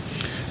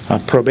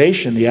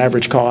 Probation, the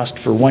average cost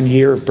for 1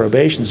 year of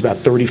probation is about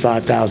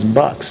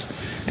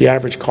 $35,000. The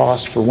average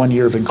cost for 1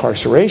 year of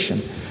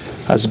incarceration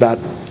is about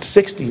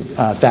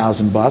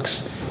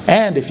 $60,000.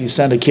 And if you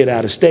send a kid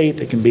out of state,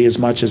 it can be as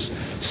much as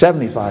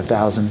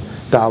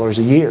 $75,000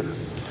 a year.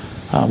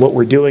 What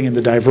we're doing in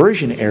the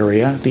diversion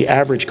area, the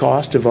average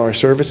cost of our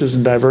services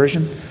in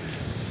diversion,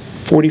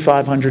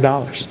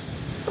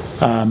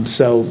 $4,500.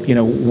 So,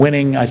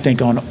 winning, I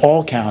think, on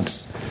all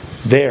counts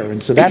there.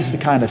 And so that's the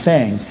kind of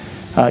thing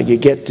you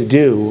get to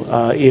do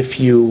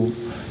if you,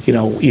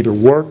 either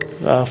work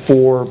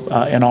for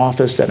an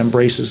office that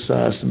embraces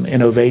some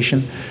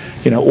innovation,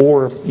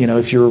 or,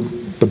 if you're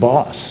the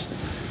boss.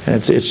 And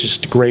it's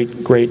just a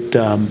great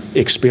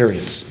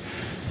experience.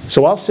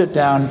 So I'll sit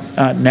down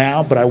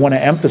now, but I want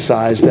to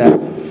emphasize that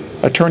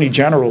attorney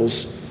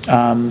generals,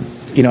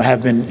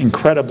 have been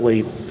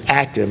incredibly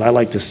active. I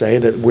like to say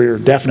that we're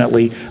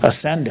definitely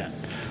ascendant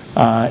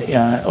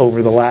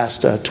over the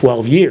last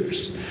 12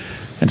 years.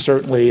 And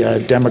certainly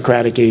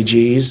Democratic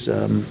AGs,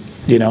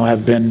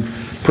 have been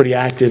pretty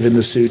active in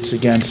the suits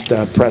against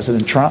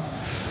President Trump,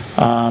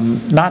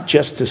 not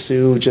just to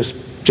sue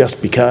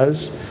just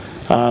because,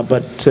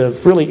 but to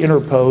really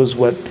interpose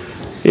what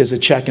is a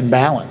check and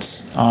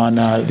balance on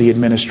the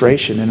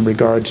administration in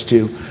regards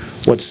to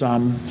what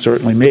some,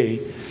 certainly me,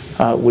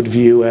 would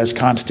view as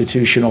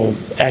constitutional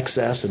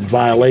excess and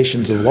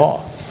violations of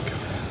law.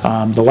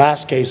 The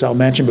last case I'll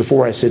mention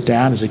before I sit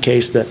down is a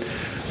case that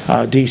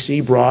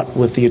D.C. brought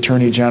with the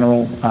Attorney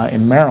General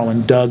in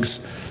Maryland,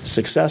 Doug's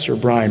successor,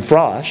 Brian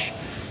Frosh,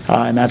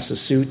 and that's a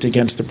suit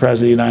against the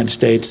President of the United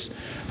States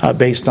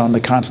based on the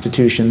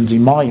Constitution's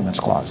emoluments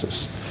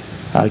clauses.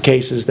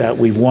 Cases that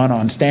we've won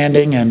on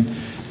standing and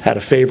had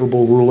a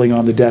favorable ruling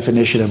on the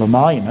definition of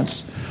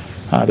emoluments.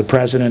 The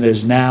President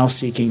is now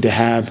seeking to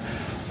have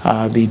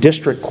the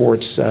district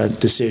court's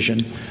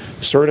decision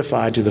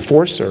certified to the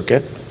Fourth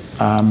Circuit.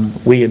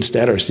 We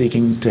instead are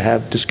seeking to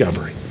have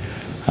discovery.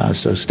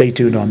 So stay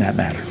tuned on that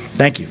matter.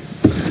 Thank you.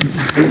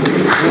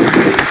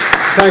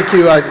 Thank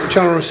you,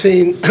 General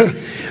Racine.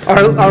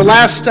 Our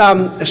last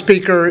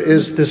speaker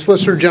is the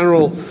Solicitor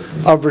General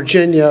of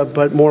Virginia,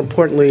 but more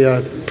importantly,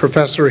 a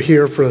professor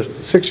here for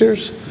 6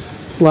 years?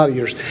 A lot of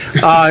years,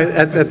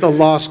 at the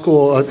law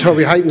school,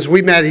 Toby Heitens.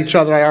 We met each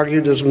other, I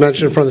argued, as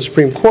mentioned, in front of the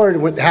Supreme Court.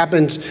 And what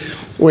happens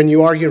when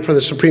you argue in front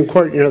of the Supreme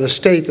Court, the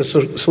state, the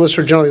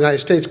Solicitor General of the United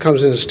States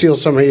comes in to steal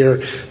some of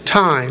your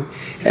time.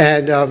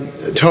 And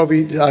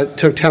Toby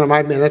took 10 of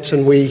my minutes,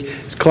 and we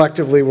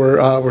collectively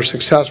were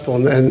successful.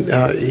 And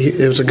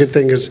it was a good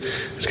thing because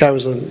this guy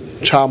was a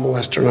child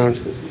molester, and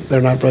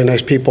they're not really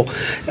nice people.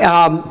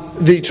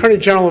 The Attorney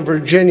General of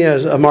Virginia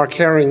is Mark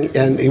Herring,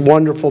 and a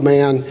wonderful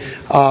man,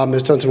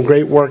 has done some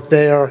great work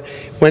there.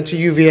 Went to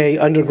UVA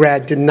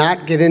undergrad, did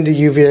not get into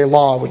UVA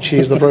law, which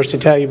he's the first to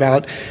tell you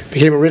about.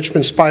 Became a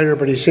Richmond Spider,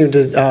 but he seemed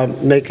to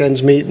make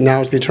ends meet, and now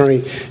is the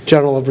Attorney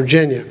General of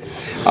Virginia.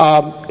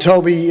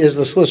 Toby is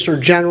the Solicitor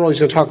General. He's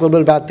going to talk a little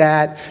bit about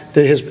that.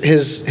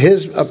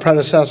 His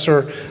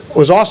predecessor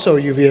was also a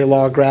UVA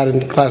law grad in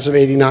the class of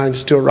 '89,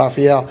 Stuart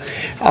Raphael.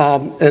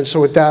 And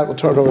so with that, we'll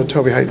turn it over to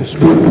Toby Heitens.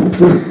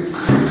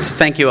 So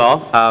thank you all.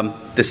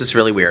 This is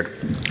really weird.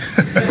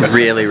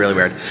 Really, really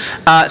weird.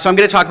 So I'm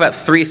going to talk about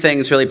three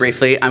things really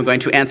briefly. I'm going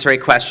to answer a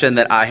question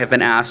that I have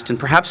been asked, and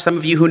perhaps some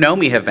of you who know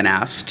me have been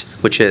asked,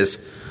 which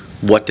is,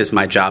 what does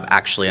my job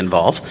actually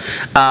involve?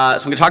 So I'm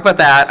going to talk about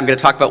that. I'm going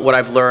to talk about what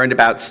I've learned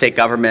about state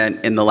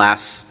government in the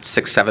last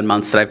 6-7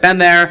 months that I've been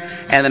there,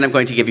 and then I'm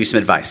going to give you some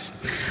advice.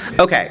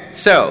 Okay,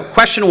 so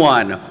question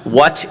one,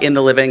 what in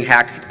the living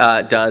heck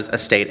does a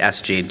state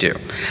SG do?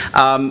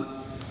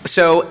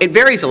 So it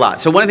varies a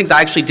lot. So one of the things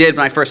I actually did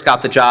when I first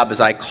got the job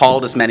is I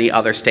called as many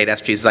other state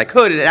SGs as I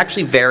could. It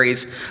actually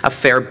varies a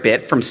fair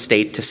bit from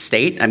state to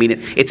state. I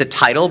mean, it's a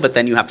title, but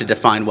then you have to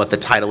define what the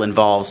title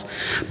involves.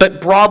 But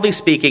broadly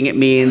speaking, it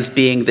means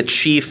being the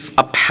chief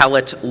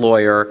appellate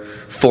lawyer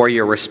for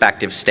your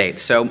respective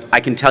states. So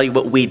I can tell you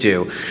what we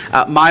do.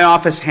 My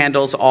office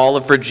handles all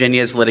of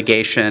Virginia's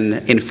litigation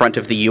in front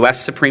of the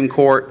U.S. Supreme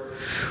Court.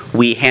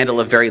 We handle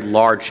a very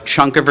large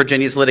chunk of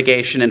Virginia's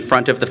litigation in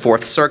front of the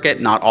Fourth Circuit,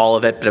 not all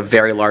of it, but a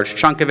very large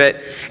chunk of it.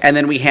 And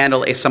then we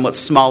handle a somewhat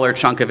smaller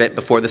chunk of it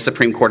before the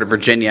Supreme Court of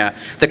Virginia.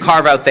 The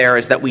carve-out there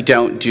is that we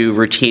don't do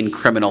routine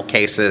criminal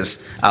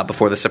cases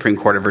before the Supreme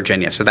Court of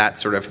Virginia. So that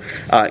sort of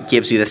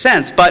gives you the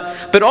sense.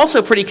 But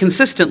also pretty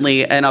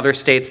consistently in other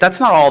states, that's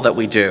not all that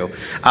we do.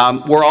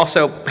 We're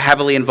also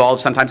heavily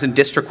involved sometimes in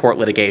district court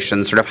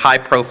litigation, sort of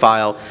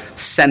high-profile,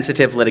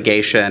 sensitive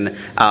litigation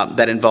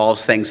that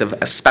involves things of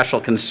a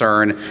special concern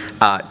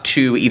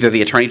to either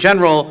the Attorney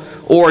General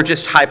or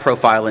just high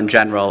profile in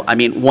general. I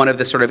mean, one of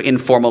the sort of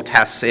informal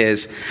tests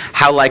is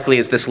how likely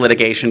is this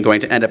litigation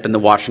going to end up in the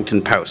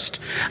Washington Post?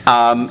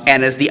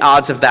 And as the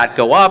odds of that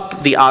go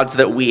up, the odds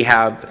that we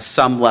have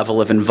some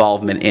level of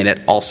involvement in it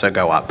also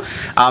go up.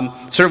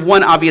 Sort of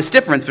one obvious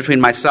difference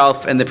between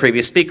myself and the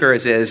previous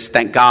speakers is,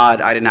 thank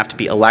God I didn't have to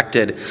be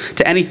elected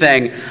to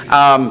anything.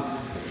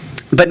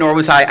 But nor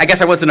was I guess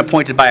I wasn't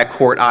appointed by a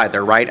court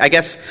either, right? I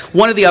guess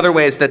one of the other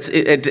ways that's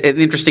an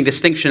interesting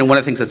distinction, and one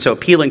of the things that's so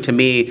appealing to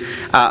me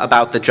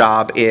about the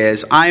job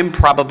is I'm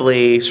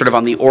probably sort of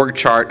on the org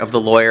chart of the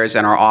lawyers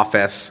in our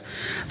office,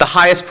 the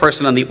highest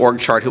person on the org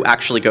chart who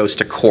actually goes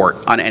to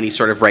court on any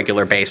sort of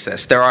regular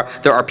basis. There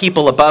are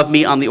people above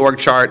me on the org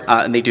chart,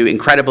 and they do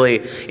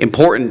incredibly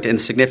important and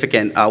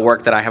significant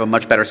work that I have a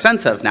much better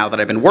sense of now that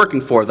I've been working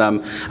for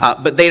them,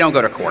 but they don't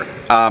go to court.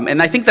 And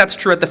I think that's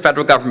true at the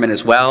federal government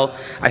as well.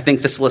 I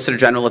think the Solicitor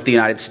General of the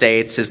United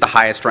States is the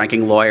highest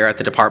ranking lawyer at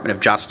the Department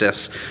of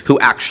Justice who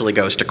actually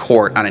goes to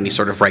court on any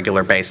sort of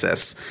regular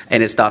basis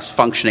and is thus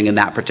functioning in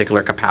that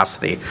particular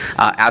capacity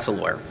as a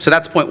lawyer. So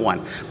that's point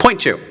one. Point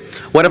two,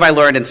 what have I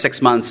learned in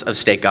 6 months of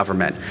state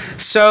government?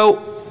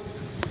 So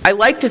I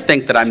like to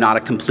think that I'm not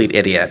a complete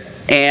idiot.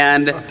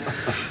 And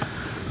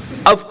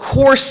of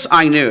course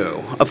I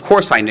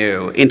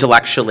knew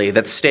intellectually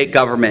that state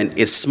government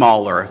is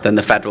smaller than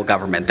the federal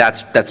government.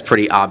 That's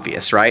pretty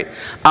obvious, right?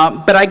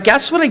 But I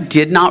guess what I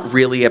did not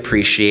really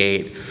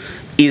appreciate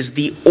is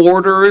the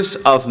orders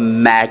of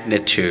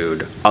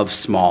magnitude of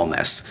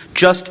smallness,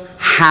 just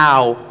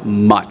how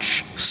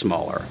much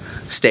smaller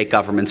state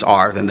governments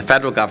are than the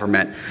federal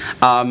government.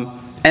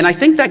 And I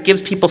think that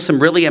gives people some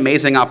really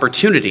amazing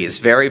opportunities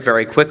very,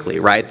 very quickly,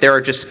 right? There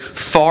are just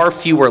far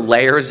fewer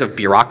layers of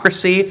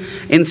bureaucracy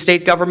in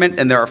state government,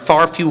 and there are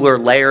far fewer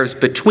layers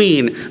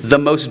between the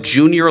most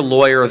junior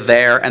lawyer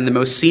there and the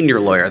most senior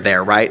lawyer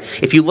there, right?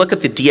 If you look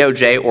at the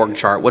DOJ org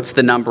chart, what's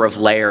the number of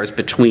layers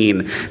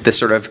between the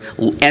sort of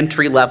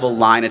entry-level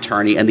line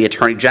attorney and the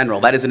Attorney General?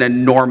 That is an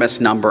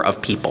enormous number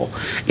of people.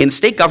 In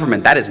state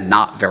government, that is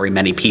not very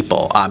many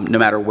people, no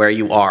matter where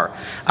you are.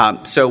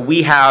 So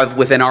we have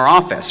within our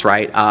office,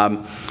 right?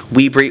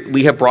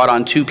 We have brought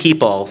on 2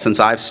 people since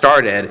I've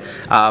started,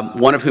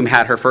 one of whom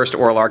had her first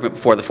oral argument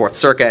before the Fourth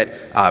Circuit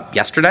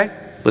yesterday.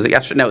 Was it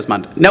yesterday? No, it was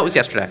Monday. No, it was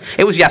yesterday.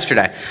 It was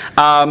yesterday.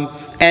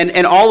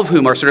 And all of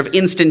whom are sort of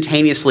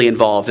instantaneously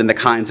involved in the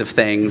kinds of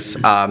things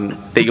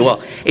that you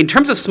will. In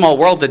terms of small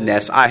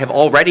worldedness, I have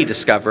already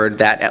discovered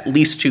that at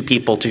least 2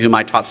 people to whom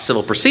I taught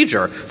civil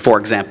procedure, for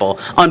example,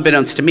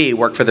 unbeknownst to me,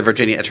 work for the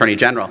Virginia Attorney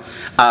General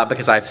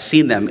because I've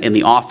seen them in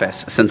the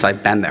office since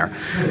I've been there.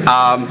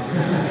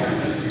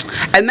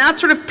 And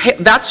that's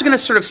going to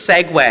sort of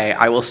segue,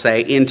 I will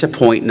say, into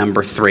point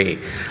number 3.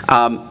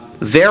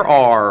 There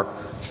are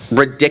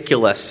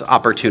ridiculous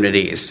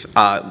opportunities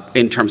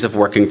in terms of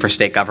working for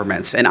state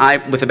governments. And I,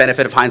 with the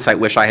benefit of hindsight,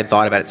 wish I had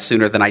thought about it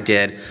sooner than I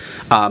did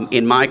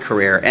in my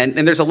career. And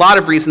there's a lot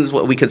of reasons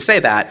we could say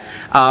that.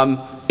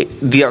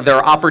 There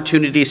are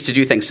opportunities to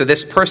do things. So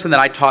this person that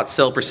I taught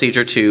civil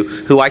procedure to,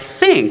 who I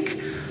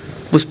think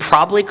was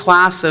probably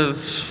class of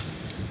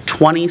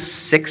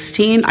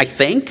 2016, I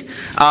think.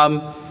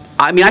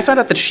 I mean, I found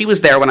out that she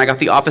was there when I got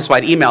the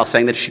office-wide email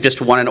saying that she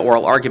just won an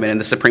oral argument in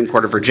the Supreme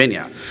Court of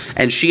Virginia.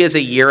 And she is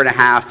a year and a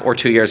half or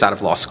 2 years out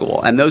of law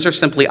school. And those are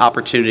simply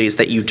opportunities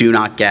that you do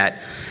not get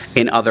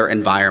in other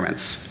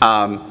environments.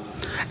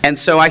 And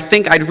so I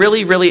think I'd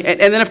really,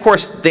 and then of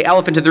course, the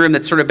elephant in the room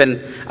that's sort of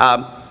been,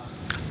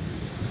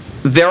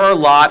 there are a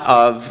lot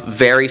of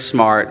very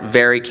smart,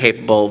 very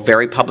capable,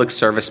 very public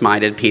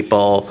service-minded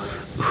people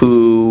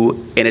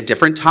who, in a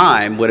different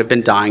time, would have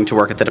been dying to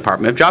work at the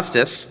Department of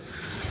Justice,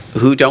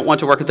 who don't want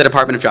to work at the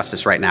Department of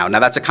Justice right now. Now,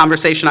 that's a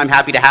conversation I'm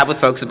happy to have with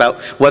folks about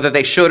whether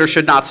they should or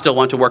should not still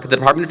want to work at the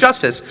Department of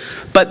Justice.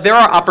 But there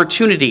are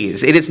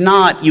opportunities. It is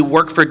not you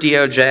work for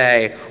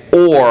DOJ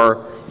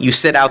or you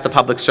sit out the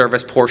public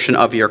service portion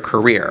of your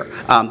career.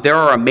 There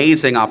are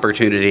amazing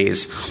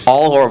opportunities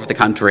all over the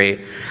country.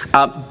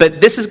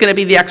 But this is going to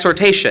be the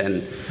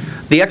exhortation.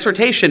 The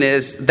exhortation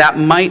is that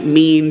might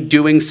mean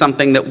doing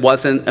something that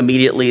wasn't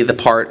immediately the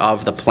part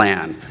of the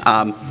plan.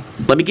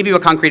 Let me give you a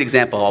concrete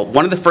example.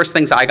 One of the first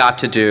things I got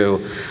to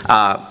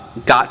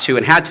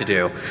and had to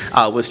do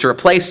was to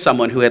replace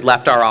someone who had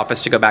left our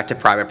office to go back to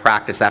private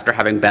practice after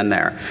having been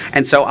there.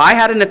 And so I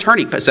had an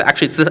attorney, so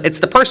actually it's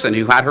the person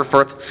who had her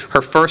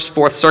first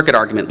Fourth Circuit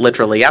argument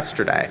literally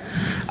yesterday.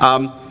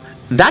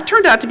 That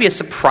turned out to be a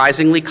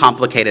surprisingly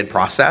complicated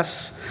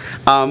process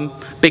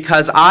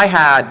because I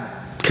had,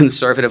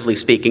 conservatively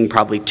speaking,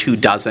 probably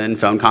 24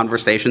 phone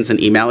conversations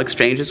and email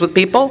exchanges with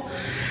people.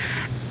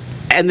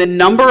 And the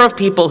number of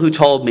people who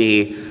told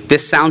me,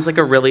 this sounds like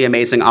a really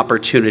amazing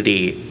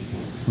opportunity,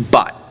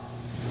 but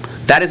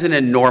that is an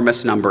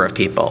enormous number of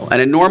people. An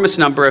enormous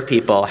number of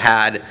people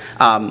had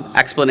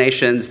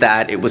explanations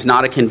that it was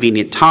not a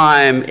convenient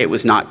time, it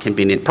was not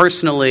convenient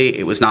personally,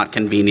 it was not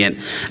convenient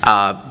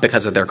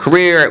because of their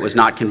career, it was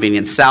not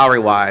convenient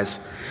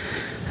salary-wise.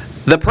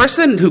 The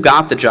person who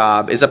got the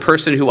job is a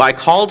person who I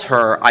called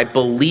her, I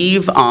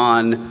believe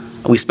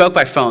we spoke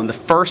by phone the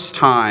first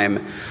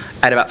time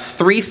at about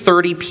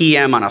 3:30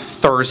 p.m. on a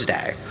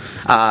Thursday.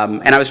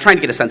 And I was trying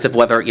to get a sense of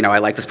whether, I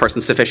like this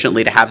person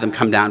sufficiently to have them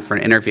come down for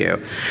an interview.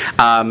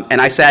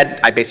 And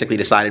I basically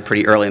decided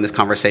pretty early in this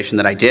conversation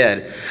that I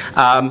did.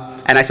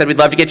 And I said, we'd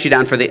love to get you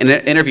down for the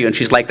interview. And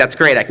she's like, that's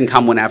great, I can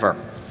come whenever.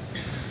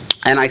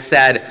 And I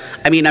said,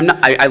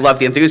 I love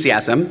the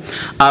enthusiasm.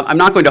 I'm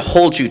not going to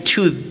hold you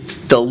to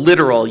the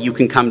literal you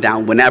can come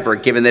down whenever,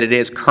 given that it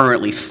is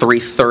currently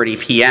 3:30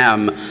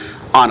 p.m.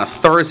 on a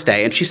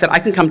Thursday. And she said, I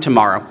can come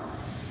tomorrow.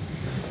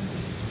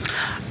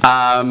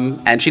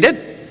 And she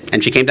did.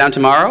 And she came down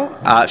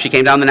tomorrow. She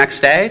came down the next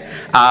day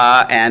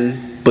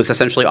and was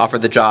essentially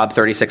offered the job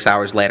 36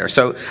 hours later.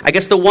 So I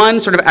guess the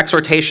one sort of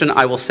exhortation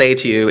I will say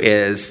to you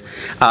is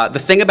the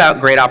thing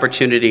about great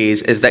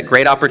opportunities is that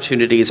great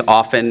opportunities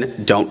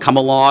often don't come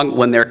along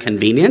when they're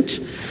convenient,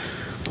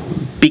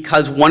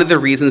 because one of the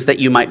reasons that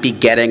you might be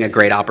getting a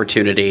great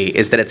opportunity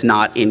is that it's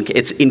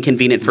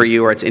inconvenient for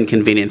you or it's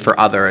inconvenient for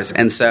others.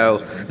 And so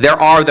there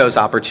are those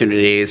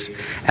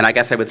opportunities, and I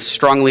guess I would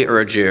strongly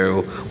urge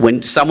you,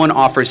 when someone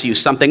offers you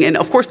something, and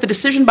of course the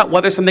decision about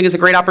whether something is a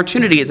great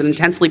opportunity is an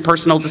intensely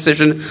personal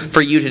decision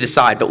for you to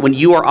decide, but when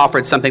you are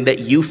offered something that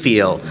you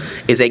feel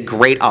is a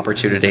great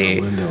opportunity,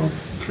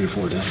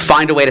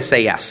 find a way to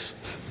say yes.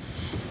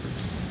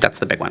 That's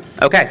the big one.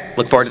 Okay,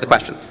 look forward to the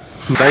questions.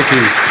 Thank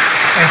you.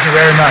 Thank you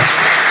very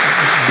much.